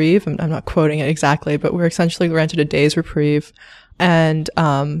reprieve. I'm not quoting it exactly, but we're essentially granted a day's reprieve, and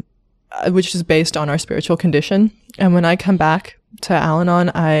which is based on our spiritual condition. And when I come back to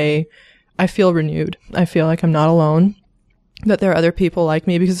Al-Anon, I feel renewed. I feel like I'm not alone, that there are other people like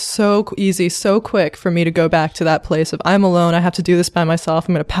me, because it's so easy, so quick for me to go back to that place of I'm alone. I have to do this by myself.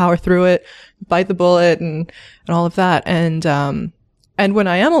 I'm going to power through it, bite the bullet and all of that. And when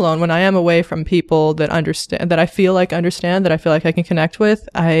I am alone, when I am away from people that understand, that I feel like understand, that I feel like I can connect with,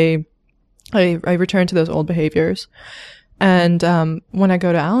 I return to those old behaviors. And when I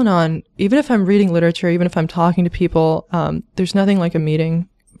go to Al-Anon, even if I'm reading literature, even if I'm talking to people, there's nothing like a meeting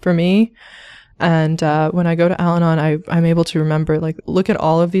for me. And when I go to Al-Anon, I'm able to remember, like, look at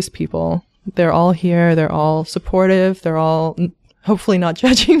all of these people. They're all here. They're all supportive. They're all hopefully not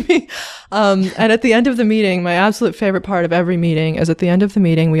judging me. And at the end of the meeting, my absolute favorite part of every meeting is at the end of the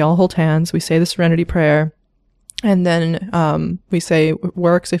meeting, we all hold hands. We say the Serenity Prayer. And then we say,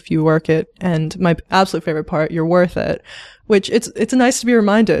 works if you work it. And my absolute favorite part, you're worth it. Which it's nice to be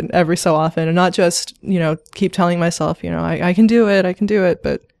reminded every so often, and not just, you know, keep telling myself, you know, I can do it.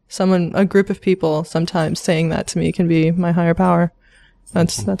 But a group of people sometimes saying that to me can be my higher power.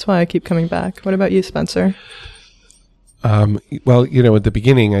 That's why I keep coming back. What about you, Spencer? Well, you know, at the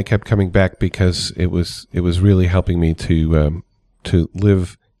beginning, I kept coming back because it was really helping me to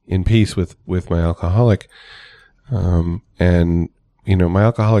live in peace with my alcoholic. And, you know, my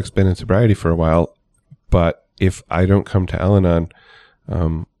alcoholic's been in sobriety for a while, but if I don't come to Al-Anon,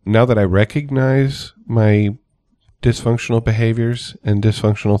 now that I recognize my dysfunctional behaviors and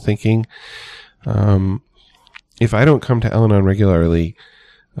dysfunctional thinking, if I don't come to Al-Anon regularly,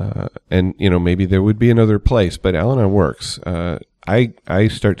 and, you know, maybe there would be another place, but Al-Anon works. I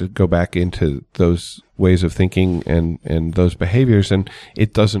start to go back into those ways of thinking and those behaviors, and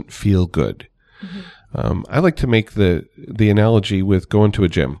it doesn't feel good. Mm-hmm. I like to make the analogy with going to a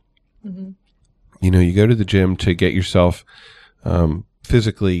gym. Mm-hmm. You know, you go to the gym to get yourself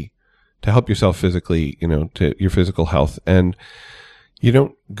physically, to help yourself physically, you know, to your physical health. And you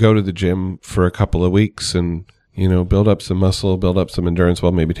don't go to the gym for a couple of weeks and, you know, build up some muscle, build up some endurance.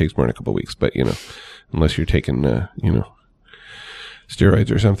 Well, maybe it takes more than a couple of weeks, but, you know, unless you're taking, you know,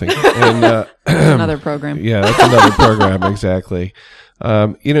 steroids or something. And that's another program. Yeah, that's another program, exactly.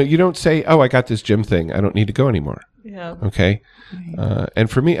 You know, you don't say, oh, I got this gym thing, I don't need to go anymore. Yeah. Okay.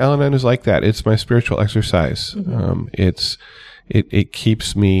 And for me, Al-Anon is like that. It's my spiritual exercise. Mm-hmm. It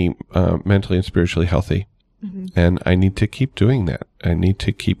keeps me mentally and spiritually healthy. Mm-hmm. And I need to keep doing that. I need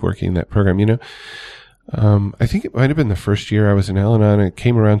to keep working that program. You know, I think it might have been the first year I was in Al-Anon, and it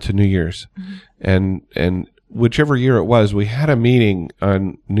came around to New Year's. Mm-hmm. And whichever year it was, we had a meeting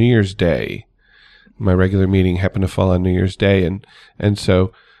on New Year's Day. My regular meeting happened to fall on New Year's Day. And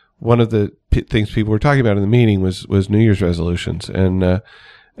so one of the things people were talking about in the meeting was New Year's resolutions. And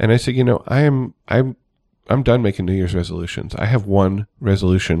I said, I'm done making New Year's resolutions. I have one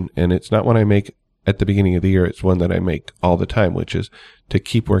resolution, and it's not one I make at the beginning of the year. It's one that I make all the time, which is to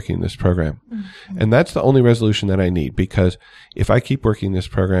keep working this program. Mm-hmm. And that's the only resolution that I need, because if I keep working this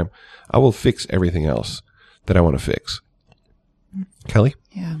program, I will fix everything else that I want to fix. Kelly?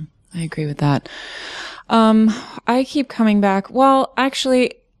 Yeah, I agree with that. I keep coming back. Well,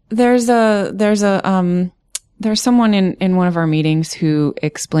 actually, there's someone in one of our meetings who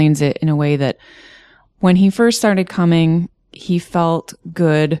explains it in a way that when he first started coming, he felt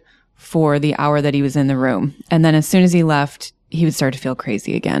good for the hour that he was in the room. And then as soon as he left, he would start to feel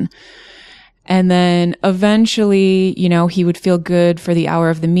crazy again. And then eventually, he would feel good for the hour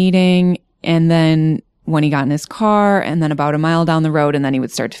of the meeting. And then when he got in his car, and then about a mile down the road, and then he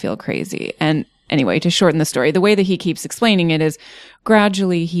would start to feel crazy. And anyway, to shorten the story, the way that he keeps explaining it is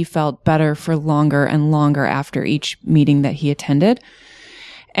gradually he felt better for longer and longer after each meeting that he attended.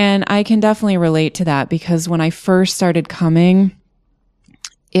 And I can definitely relate to that, because when I first started coming,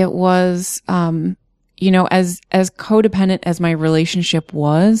 it was, as codependent as my relationship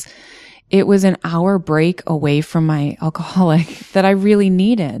was, it was an hour break away from my alcoholic that I really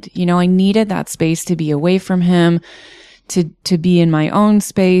needed. I needed that space to be away from him, to be in my own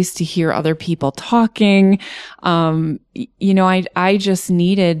space, to hear other people talking. I just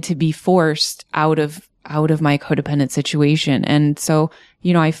needed to be forced out of my codependent situation. And so,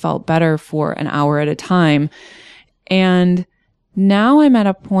 I felt better for an hour at a time. And now I'm at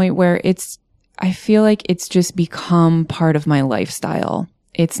a point where I feel like it's just become part of my lifestyle.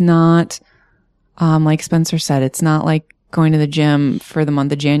 It's not, like Spencer said, it's not like going to the gym for the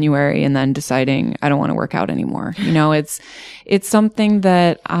month of January and then deciding I don't want to work out anymore. It's something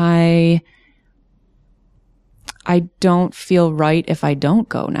that I don't feel right if I don't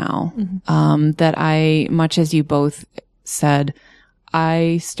go now. Mm-hmm. That much as you both said,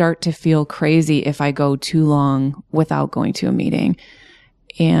 I start to feel crazy if I go too long without going to a meeting.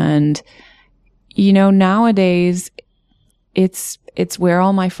 And, nowadays it's where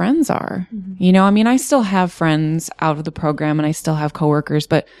all my friends are. Mm-hmm. I still have friends out of the program, and I still have coworkers,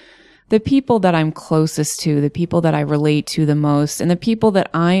 but the people that I'm closest to, the people that I relate to the most, and the people that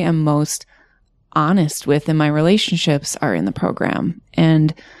I am most honest with in my relationships are in the program.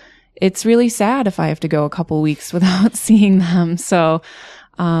 And it's really sad if I have to go a couple weeks without seeing them. So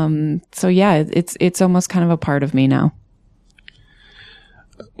yeah, it's almost kind of a part of me now.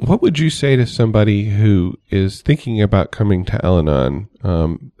 What would you say to somebody who is thinking about coming to Al-Anon?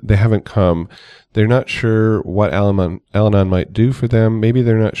 They haven't come. They're not sure what Al-Anon might do for them. Maybe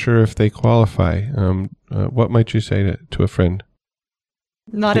they're not sure if they qualify. What might you say to a friend?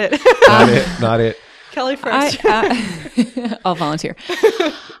 Not it. Not it. Kelly first. I'll volunteer.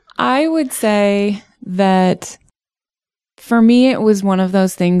 I would say that for me, it was one of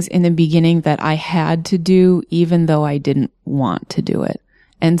those things in the beginning that I had to do, even though I didn't want to do it.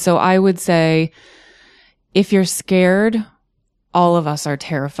 And so I would say, if you're scared, all of us are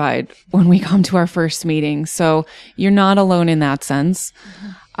terrified when we come to our first meeting. So you're not alone in that sense.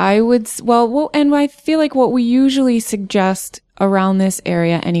 Mm-hmm. And I feel like what we usually suggest around this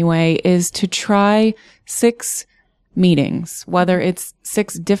area anyway is to try 6 meetings, whether it's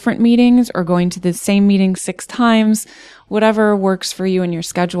 6 different meetings or going to the same meeting 6 times, whatever works for you and your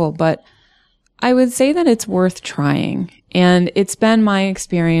schedule. But I would say that it's worth trying. And it's been my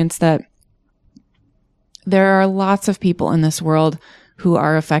experience that there are lots of people in this world who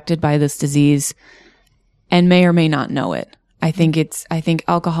are affected by this disease and may or may not know it. I think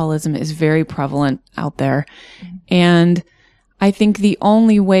alcoholism is very prevalent out there. And I think the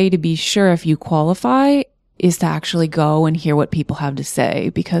only way to be sure if you qualify is to actually go and hear what people have to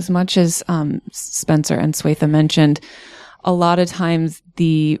say. Because much as Spencer and Swetha mentioned, a lot of times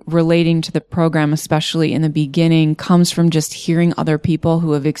the relating to the program, especially in the beginning, comes from just hearing other people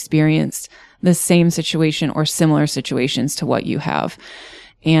who have experienced the same situation or similar situations to what you have.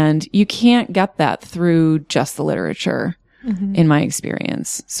 And you can't get that through just the literature, mm-hmm. in my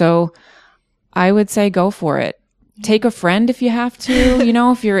experience. So I would say go for it. Take a friend if you have to,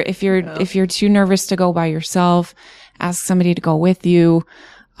 if you're too nervous to go by yourself, ask somebody to go with you.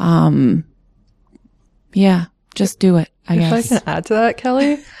 Just do it, I guess. If I can add to that,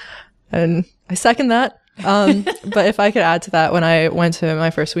 Kelly, and I second that. But if I could add to that, when I went to my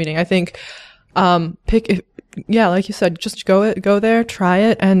first meeting, I think, like you said, just go there, try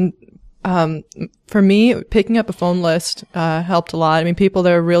it. And, for me, picking up a phone list, helped a lot. I mean, people,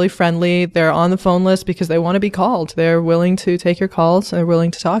 they're really friendly. They're on the phone list because they want to be called. They're willing to take your calls. They're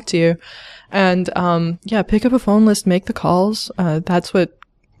willing to talk to you. And, pick up a phone list, make the calls. That's what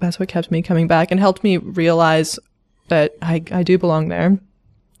that's what kept me coming back and helped me realize that I do belong there,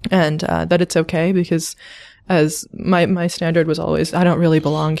 and that it's okay, because as my standard was always, I don't really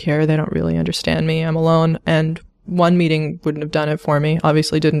belong here. They don't really understand me. I'm alone. And one meeting wouldn't have done it for me.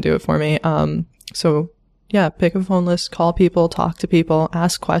 Obviously didn't do it for me. So yeah, pick a phone list, call people, talk to people,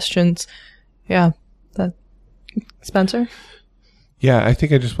 ask questions. Yeah. Spencer? Yeah, I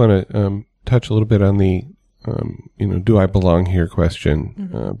think I just want to touch a little bit on the, do I belong here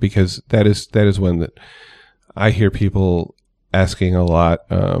question, because that is one that I hear people asking a lot.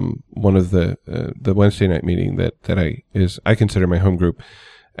 One of the Wednesday night meeting that I consider my home group.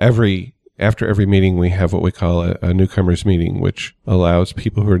 After every meeting, we have what we call a newcomers meeting, which allows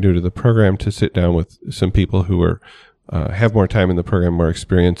people who are new to the program to sit down with some people who are have more time in the program, more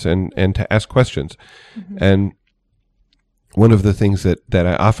experience, and to ask questions. And one of the things that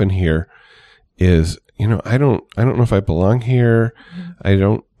I often hear is, I don't know if I belong here. I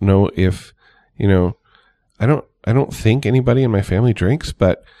don't know if, I don't think anybody in my family drinks,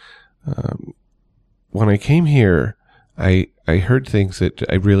 but when I came here, I heard things that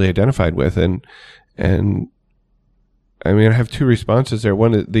I really identified with, and I mean, I have two responses there.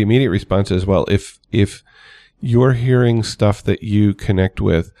 One, the immediate response is, well, if you're hearing stuff that you connect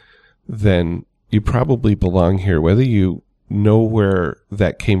with, then you probably belong here, whether you know where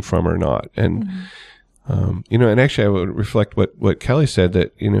that came from or not. And and actually, I would reflect what Kelly said,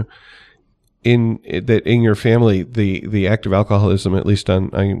 that in your family, the act of alcoholism, at least on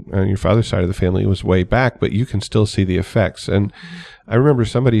your father's side of the family, was way back, but you can still see the effects. And I remember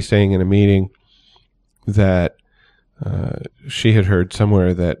somebody saying in a meeting that she had heard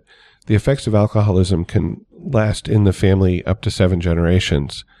somewhere that the effects of alcoholism can last in the family up to 7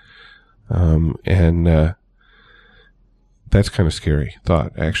 generations. And that's kind of scary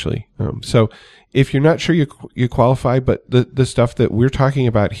thought, actually. So if you're not sure you qualify, but the stuff that we're talking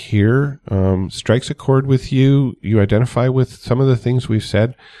about here strikes a chord with you, you identify with some of the things we've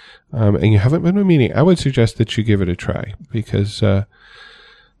said, and you haven't been to a meeting, I would suggest that you give it a try, because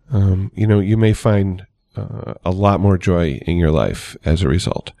you may find a lot more joy in your life as a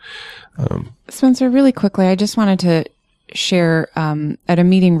result. Spencer, really quickly, I just wanted to share at a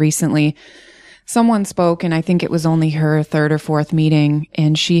meeting recently, someone spoke, and I think it was only her third or fourth meeting,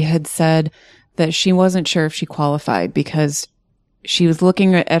 and she had said that she wasn't sure if she qualified because she was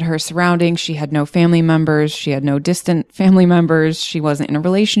looking at her surroundings. She had no family members. She had no distant family members. She wasn't in a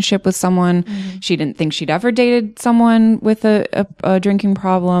relationship with someone. She didn't think she'd ever dated someone with a drinking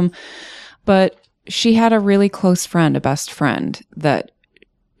problem. But she had a really close friend, a best friend, that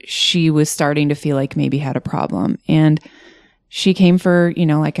she was starting to feel like maybe had a problem. And she came for,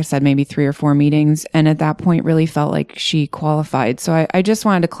 like I said, maybe 3 or 4 meetings, and at that point really felt like she qualified. So I just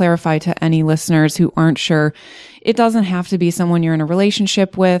wanted to clarify to any listeners who aren't sure, it doesn't have to be someone you're in a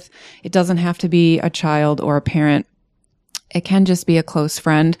relationship with. It doesn't have to be a child or a parent. It can just be a close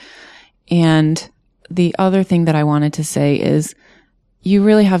friend. And the other thing that I wanted to say is you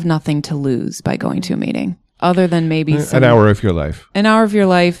really have nothing to lose by going to a meeting, other than maybe an hour of your life. An hour of your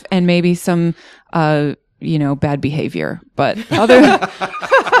life, and maybe some bad behavior. But other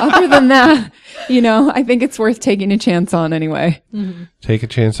than that, I think it's worth taking a chance on anyway. Take a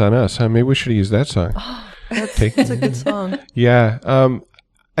chance on us. Maybe we should use that song. That's a good song. Yeah.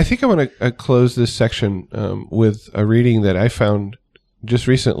 I think I want to close this section with a reading that I found just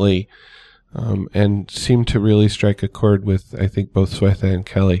recently and seemed to really strike a chord with, I think, both Swetha and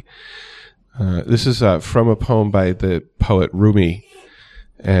Kelly. This is from a poem by the poet Rumi,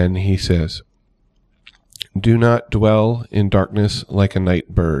 and he says, "Do not dwell in darkness like a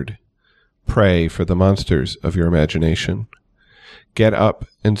night bird. Pray for the monsters of your imagination. Get up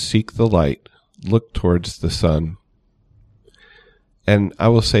and seek the light. Look towards the sun." And I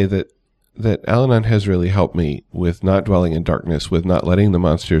will say that Al-Anon has really helped me with not dwelling in darkness, with not letting the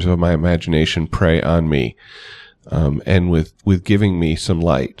monsters of my imagination prey on me, and with giving me some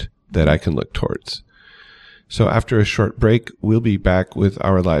light that I can look towards. So after a short break, we'll be back with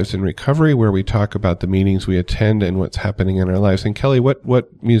Our Lives in Recovery, where we talk about the meetings we attend and what's happening in our lives. And Kelly,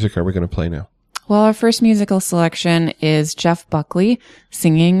 what music are we going to play now? Well, our first musical selection is Jeff Buckley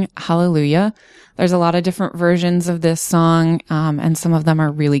singing Hallelujah. There's a lot of different versions of this song, and some of them are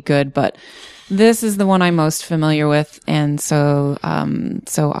really good, but this is the one I'm most familiar with, and so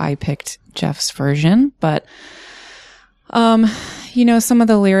I picked Jeff's version. But, some of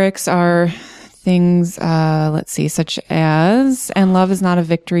the lyrics are things, such as, "And love is not a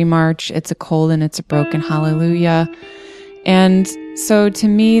victory march. It's a cold and it's a broken hallelujah." And so to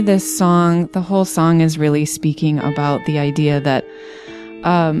me, this song, the whole song is really speaking about the idea that,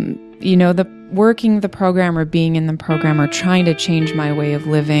 working the program or being in the program or trying to change my way of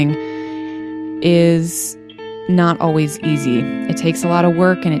living is not always easy. It takes a lot of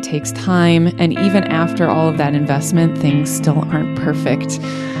work and it takes time. And even after all of that investment, things still aren't perfect.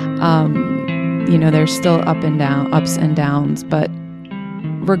 There's still ups and downs, but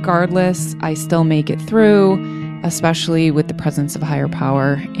regardless, I still make it through, especially with the presence of a higher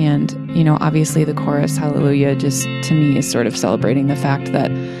power. And, obviously the chorus, Hallelujah, just to me is sort of celebrating the fact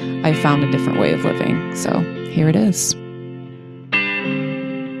that I found a different way of living. So here it is.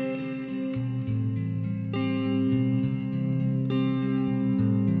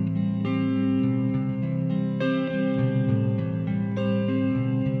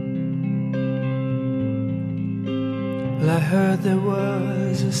 Well, I heard there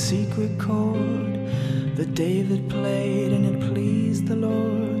was a secret chord that David played and it pleased the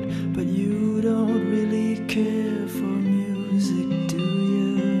Lord. But you don't really care for music, do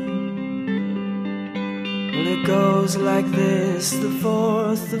you? Well, it goes like this: the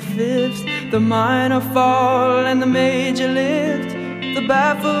fourth, the fifth, the minor fall and the major lift, the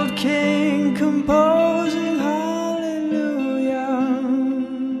baffled king composing hallelujah,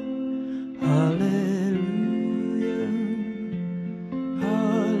 hallelujah.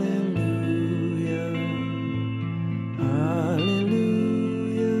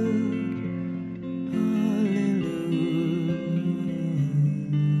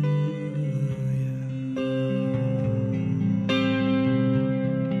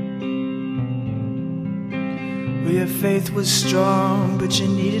 Your faith was strong, but you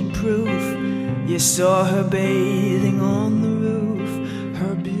needed proof. You saw her bathing on the roof,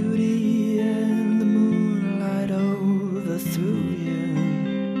 her beauty and the moonlight overthrew you.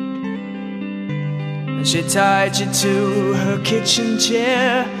 And she tied you to her kitchen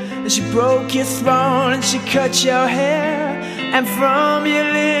chair, and she broke your throne and she cut your hair, and from your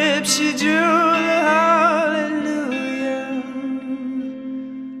lips she drew the hallelujah,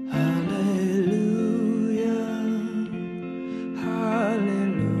 hallelujah, hallelujah, hallelujah.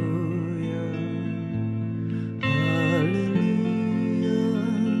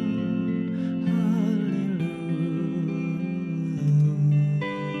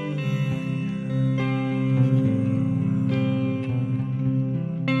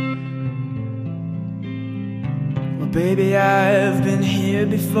 Well, baby, I've been here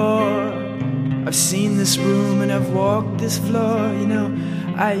before. I've seen this room and I've walked this floor. You know,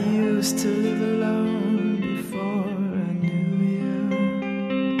 I used to live alone before I knew you.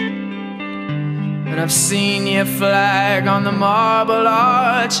 And I've seen your flag on the marble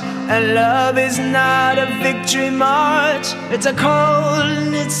arch. And love is not a victory march. It's a cold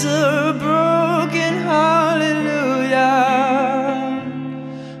and it's a broken hallelujah,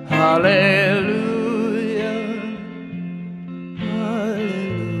 hallelujah.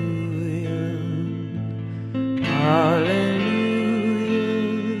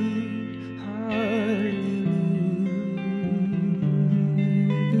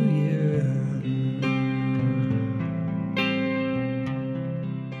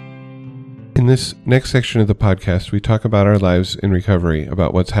 In this next section of the podcast, we talk about our lives in recovery,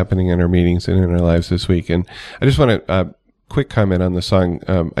 about what's happening in our meetings and in our lives this week. And I just want to quick comment on the song.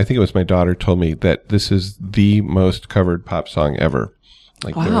 I think it was my daughter told me that this is the most covered pop song ever.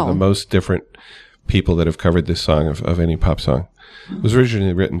 Like there are the most different people that have covered this song of any pop song. It was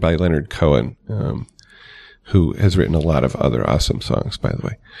originally written by Leonard Cohen, who has written a lot of other awesome songs, by the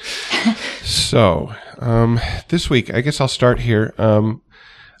way. So this week, I guess I'll start here.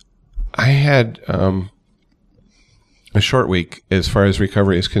 I had a short week as far as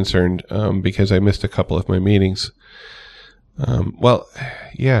recovery is concerned because I missed a couple of my meetings. I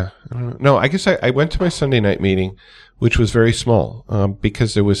guess I went to my Sunday night meeting, which was very small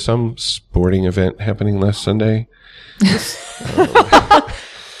because there was some sporting event happening last Sunday. That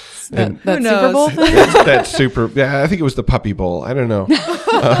Super Bowl thing? I think it was the Puppy Bowl. I don't know.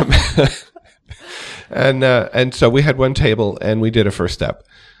 And so we had one table and we did a first step.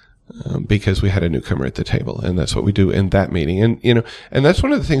 Because we had a newcomer at the table, and that's what we do in that meeting. And, and that's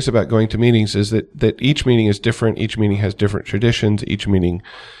one of the things about going to meetings is that each meeting is different. Each meeting has different traditions. Each meeting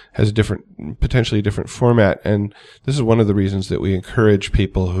has a potentially different format. And this is one of the reasons that we encourage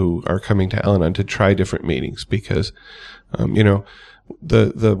people who are coming to Al-Anon to try different meetings because, the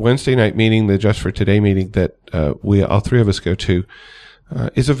Wednesday night meeting, the Just for Today meeting that, all three of us go to,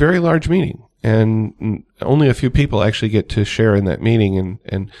 is a very large meeting. And only a few people actually get to share in that meeting.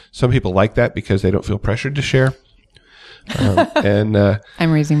 And some people like that because they don't feel pressured to share.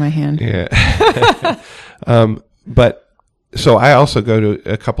 I'm raising my hand. Yeah. But so I also go to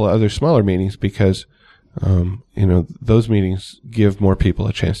a couple of other smaller meetings because, those meetings give more people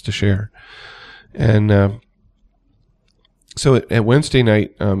a chance to share. And so at Wednesday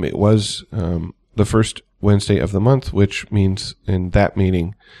night, it was the first Wednesday of the month, which means in that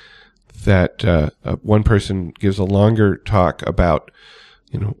meeting that one person gives a longer talk about,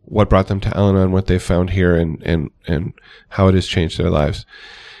 what brought them to Al-Anon, what they found here, and how it has changed their lives.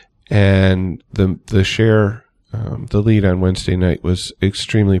 And the share, the lead on Wednesday night was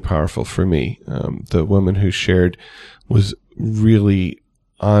extremely powerful for me. The woman who shared was really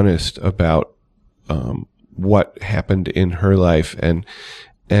honest about what happened in her life, and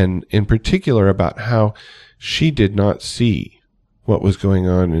in particular about how she did not see what was going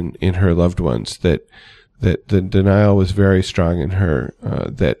on in her loved ones, that the denial was very strong in her,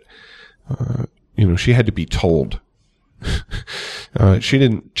 that she had to be told. She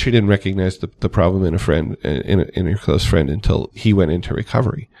didn't recognize the problem in a friend, in her close friend, until he went into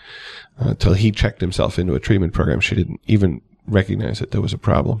recovery, until he checked himself into a treatment program. She didn't even recognize that there was a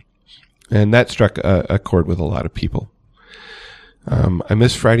problem. And that struck a chord with a lot of people. I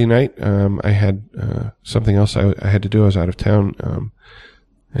missed Friday night. I had something else I had to do. I was out of town.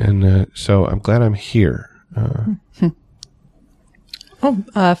 So I'm glad I'm here.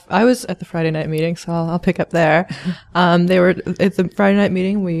 I was at the Friday night meeting, so I'll pick up there. At the Friday night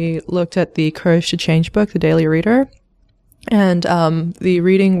meeting, we looked at the Courage to Change book, the Daily Reader. And the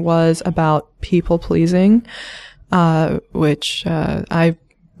reading was about people pleasing, which I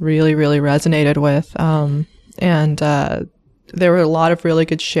really, really resonated with. There were a lot of really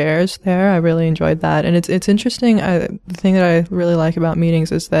good shares there. I really enjoyed that. And it's interesting. The thing that I really like about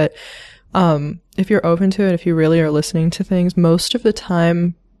meetings is that if you're open to it, if you really are listening to things, most of the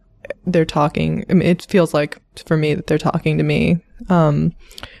time they're talking. I mean, it feels like for me that they're talking to me.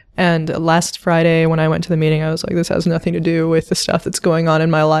 And last Friday when I went to the meeting, I was like, this has nothing to do with the stuff that's going on in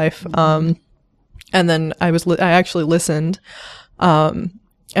my life. And then I actually listened. And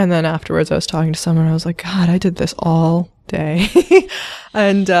then afterwards I was talking to someone, I was like, God, I did this all day.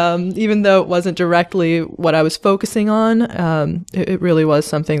 And even though it wasn't directly what I was focusing on, it really was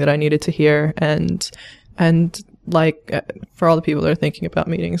something that I needed to hear. And like for all the people that are thinking about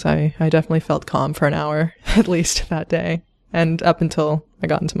meetings, I definitely felt calm for an hour at least that day, and up until I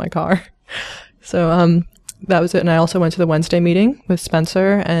got into my car. So that was it. And I also went to the Wednesday meeting with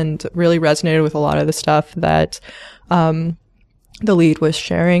Spencer and really resonated with a lot of the stuff that the lead was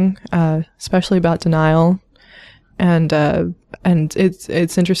sharing, especially about denial. And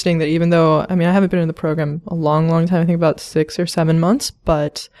it's interesting that even though, I mean, I haven't been in the program a long time, I think about 6 or 7 months,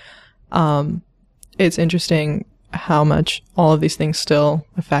 but it's interesting how much all of these things still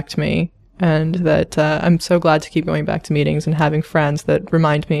affect me. And that I'm so glad to keep going back to meetings and having friends that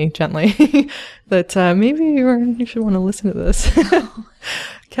remind me gently that maybe you should want to listen to this.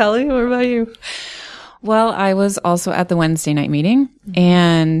 Kelly, what about you? Well, I was also at the Wednesday night meeting,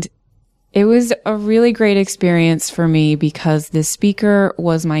 and it was a really great experience for me because the speaker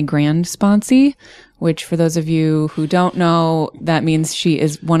was my grand sponsee, which for those of you who don't know, that means she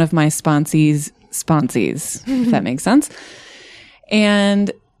is one of my sponsees, if that makes sense.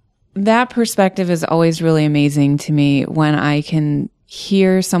 And that perspective is always really amazing to me when I can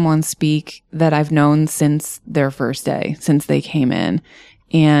hear someone speak that I've known since their first day, since they came in.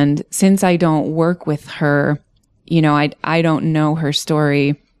 And since I don't work with her, I don't know her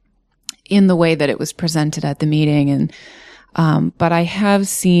story in the way that it was presented at the meeting. And, but I have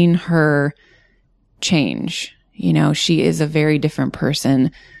seen her change. She is a very different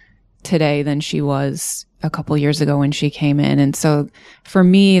person today than she was a couple years ago when she came in. And so for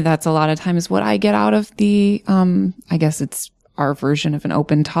me, that's a lot of times what I get out of the, I guess it's our version of an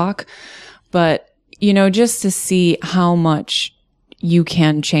open talk, but, just to see how much you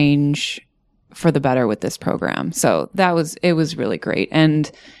can change for the better with this program. So it was really great. And,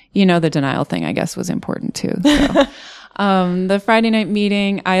 the denial thing, I guess, was important too. So. The Friday night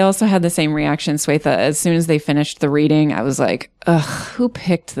meeting, I also had the same reaction, Swetha. As soon as they finished the reading, I was like, ugh, who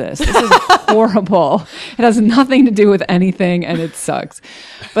picked this? This is horrible. It has nothing to do with anything and it sucks.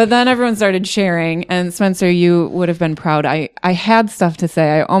 But then everyone started sharing, and Spencer, you would have been proud. I had stuff to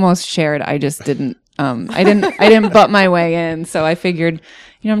say. I almost shared. I just didn't, I didn't butt my way in. So I figured,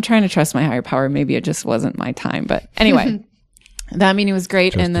 I'm trying to trust my higher power. Maybe it just wasn't my time. But anyway, that meeting was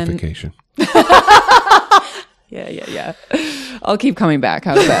great. Justification. And then Yeah. I'll keep coming back.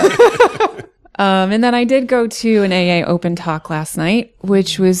 How's that? And then I did go to an AA open talk last night,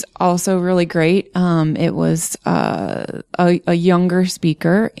 which was also really great. It was a younger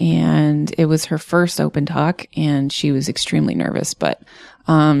speaker, and it was her first open talk, and she was extremely nervous, but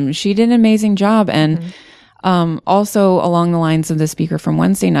she did an amazing job. And also along the lines of the speaker from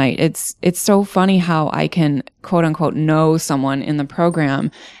Wednesday night, it's so funny how I can quote unquote know someone in the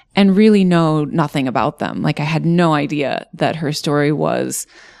program and really know nothing about them. Like I had no idea that her story was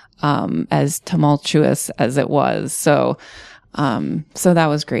as tumultuous as it was. So that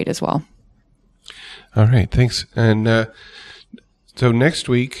was great as well. All right, thanks. And so next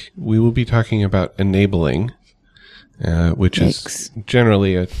week we will be talking about enabling, which is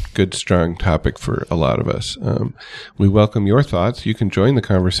generally a good, strong topic for a lot of us. We welcome your thoughts. You can join the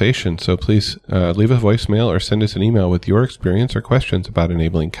conversation, so please leave a voicemail or send us an email with your experience or questions about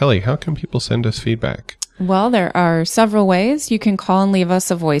enabling. Kelly, how can people send us feedback? Well, there are several ways. You can call and leave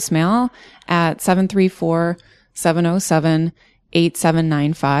us a voicemail at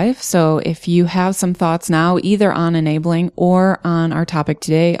 734-707-8795. So if you have some thoughts now, either on enabling or on our topic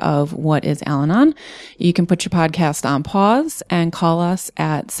today of what is Al-Anon, you can put your podcast on pause and call us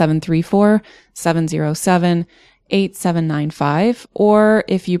at 734-707-8795. Or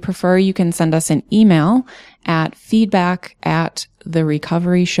if you prefer, you can send us an email at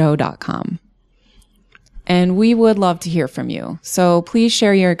feedback@therecoveryshow.com. And we would love to hear from you. So please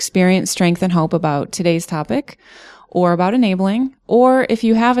share your experience, strength, and hope about today's topic or about enabling. Or if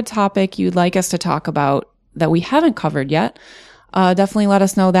you have a topic you'd like us to talk about that we haven't covered yet, definitely let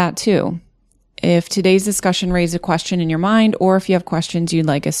us know that too. If today's discussion raised a question in your mind, or if you have questions you'd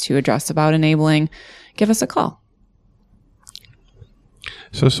like us to address about enabling, give us a call.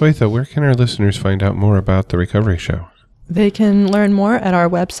 So, Swetha, where can our listeners find out more about The Recovery Show? They can learn more at our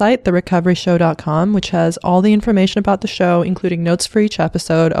website, therecoveryshow.com, which has all the information about the show, including notes for each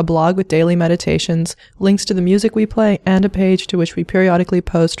episode, a blog with daily meditations, links to the music we play, and a page to which we periodically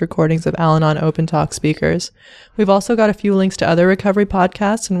post recordings of Al-Anon Open Talk speakers. We've also got a few links to other recovery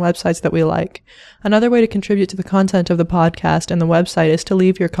podcasts and websites that we like. Another way to contribute to the content of the podcast and the website is to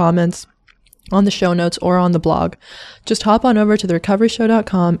leave your comments on the show notes or on the blog. Just hop on over to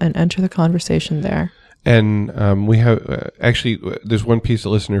therecoveryshow.com and enter the conversation there. And we have actually, there's one piece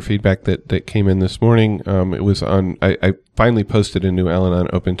of listener feedback that came in this morning. It was on, I finally posted a new Al-Anon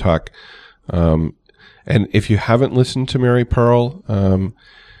Open Talk. And if you haven't listened to Mary Pearl,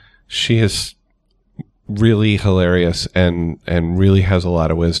 she is really hilarious and really has a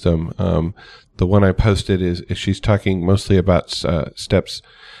lot of wisdom. The one I posted is she's talking mostly about steps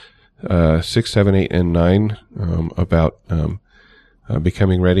 6, 7, 8, and 9, about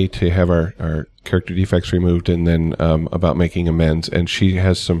becoming ready to have our character defects removed, and then about making amends. And she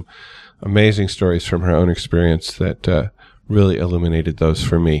has some amazing stories from her own experience that really illuminated those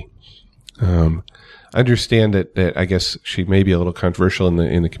for me. I understand that I guess she may be a little controversial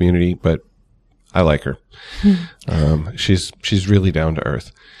in the community, but I like her. She's really down to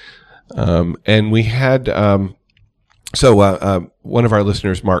earth. And we had one of our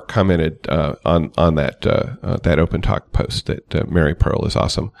listeners, Mark, commented on that Open Talk post that Mary Pearl is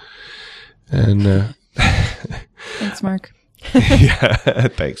awesome. And thanks, Mark. Yeah,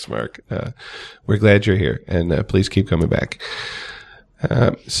 thanks, Mark. We're glad you're here, and please keep coming back.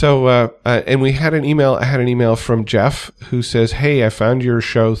 And we had an email. I had an email from Jeff who says, "Hey, I found your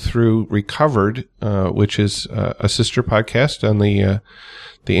show through Recovered, which is a sister podcast on the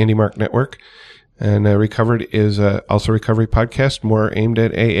Andy Mark Network." And Recovered is also a recovery podcast, more aimed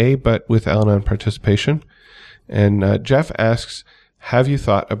at AA, but with Al-Anon participation. And Jeff asks, have you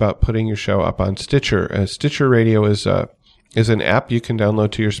thought about putting your show up on Stitcher? Stitcher Radio is an app you can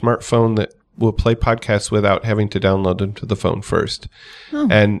download to your smartphone that will play podcasts without having to download them to the phone first. Oh.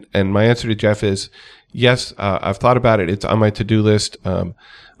 And my answer to Jeff is, yes, I've thought about it. It's on my to-do list.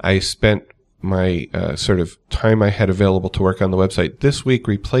 I spent my sort of time I had available to work on the website this week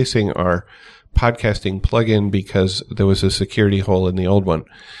replacing our podcasting plugin because there was a security hole in the old one.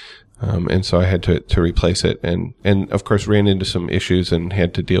 And so I had to replace it and of course ran into some issues and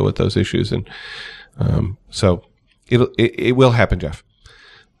had to deal with those issues. And, so it will happen, Jeff.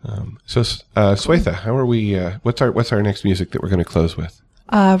 Swetha, how are we, what's our next music that we're going to close with?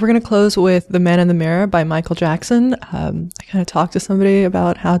 We're going to close with The Man in the Mirror by Michael Jackson. I kind of talked to somebody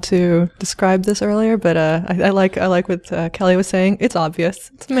about how to describe this earlier, but I like what Kelly was saying. It's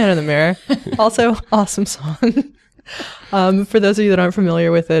obvious. It's The Man in the Mirror. Also, awesome song. For those of you that aren't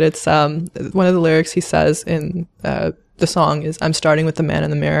familiar with it, it's one of the lyrics he says in the song is, "I'm starting with the man in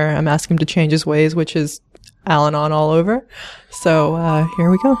the mirror. I'm asking him to change his ways," which is Al-Anon all over. So here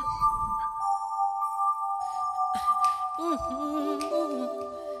we go.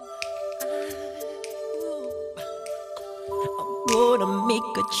 Gonna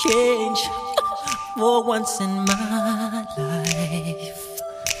make a change for once in my life.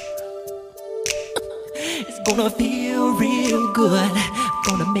 It's gonna feel real good.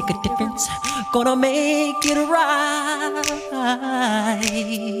 Gonna make a difference. Gonna make it right.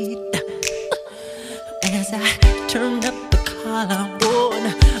 As I turn up the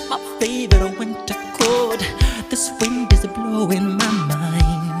collarbone my favorite winter coat. This wind is blowing my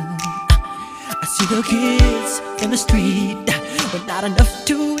mind. I see the kids in the street with not enough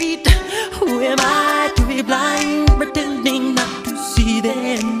to eat. Who am I to be blind, pretending not to see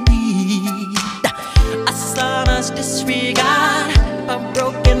their need? A son's disregard, a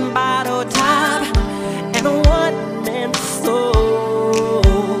broken bottle top, and a one-man soul.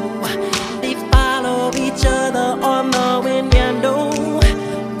 They follow each other on the wind, you know,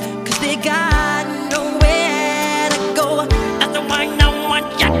 'cause they got nowhere to go. That's why I want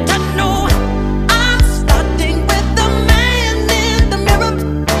you to know. I'm starting with the man in the mirror.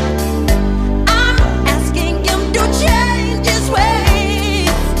 I'm asking him to change his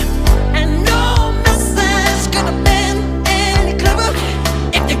ways, and no message could have been any clearer.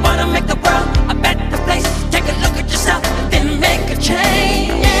 If you wanna make the world a better place, take a look at yourself, then make a change.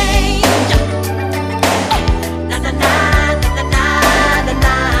 Na na na na na na na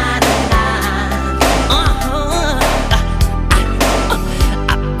na.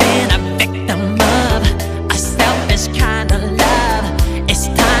 I've been a victim of a selfish kind of love. It's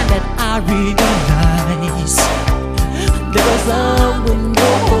time that I realize there was someone no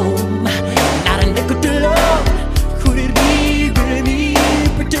home, not a nickel to love. Could it be really me,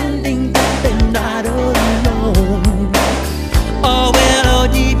 pretending that they're not alone? Oh well, oh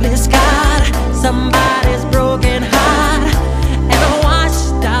deeply scarred, somebody's broken heart and a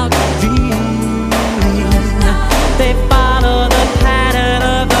washed out dream. They follow the pattern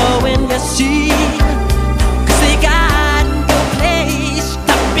of the wind, you see, 'cause they got no place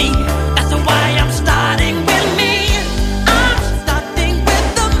to be. That's why I'm starting with me. I'm starting with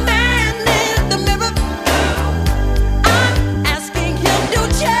the man in the mirror. I'm asking him to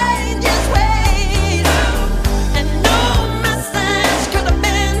change his ways, and no message could have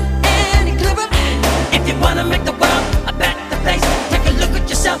been any clearer. If you wanna make the world a better place, take a look at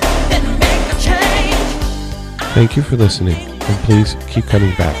yourself, then make a change. Thank you for listening, and please keep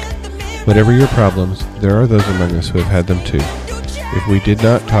coming back. Whatever your problems, there are those among us who have had them too. If we did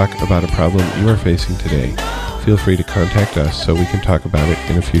not talk about a problem you are facing today, feel free to contact us so we can talk about it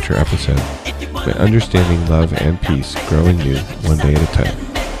in a future episode. By understanding love and peace, growing new one day at a time.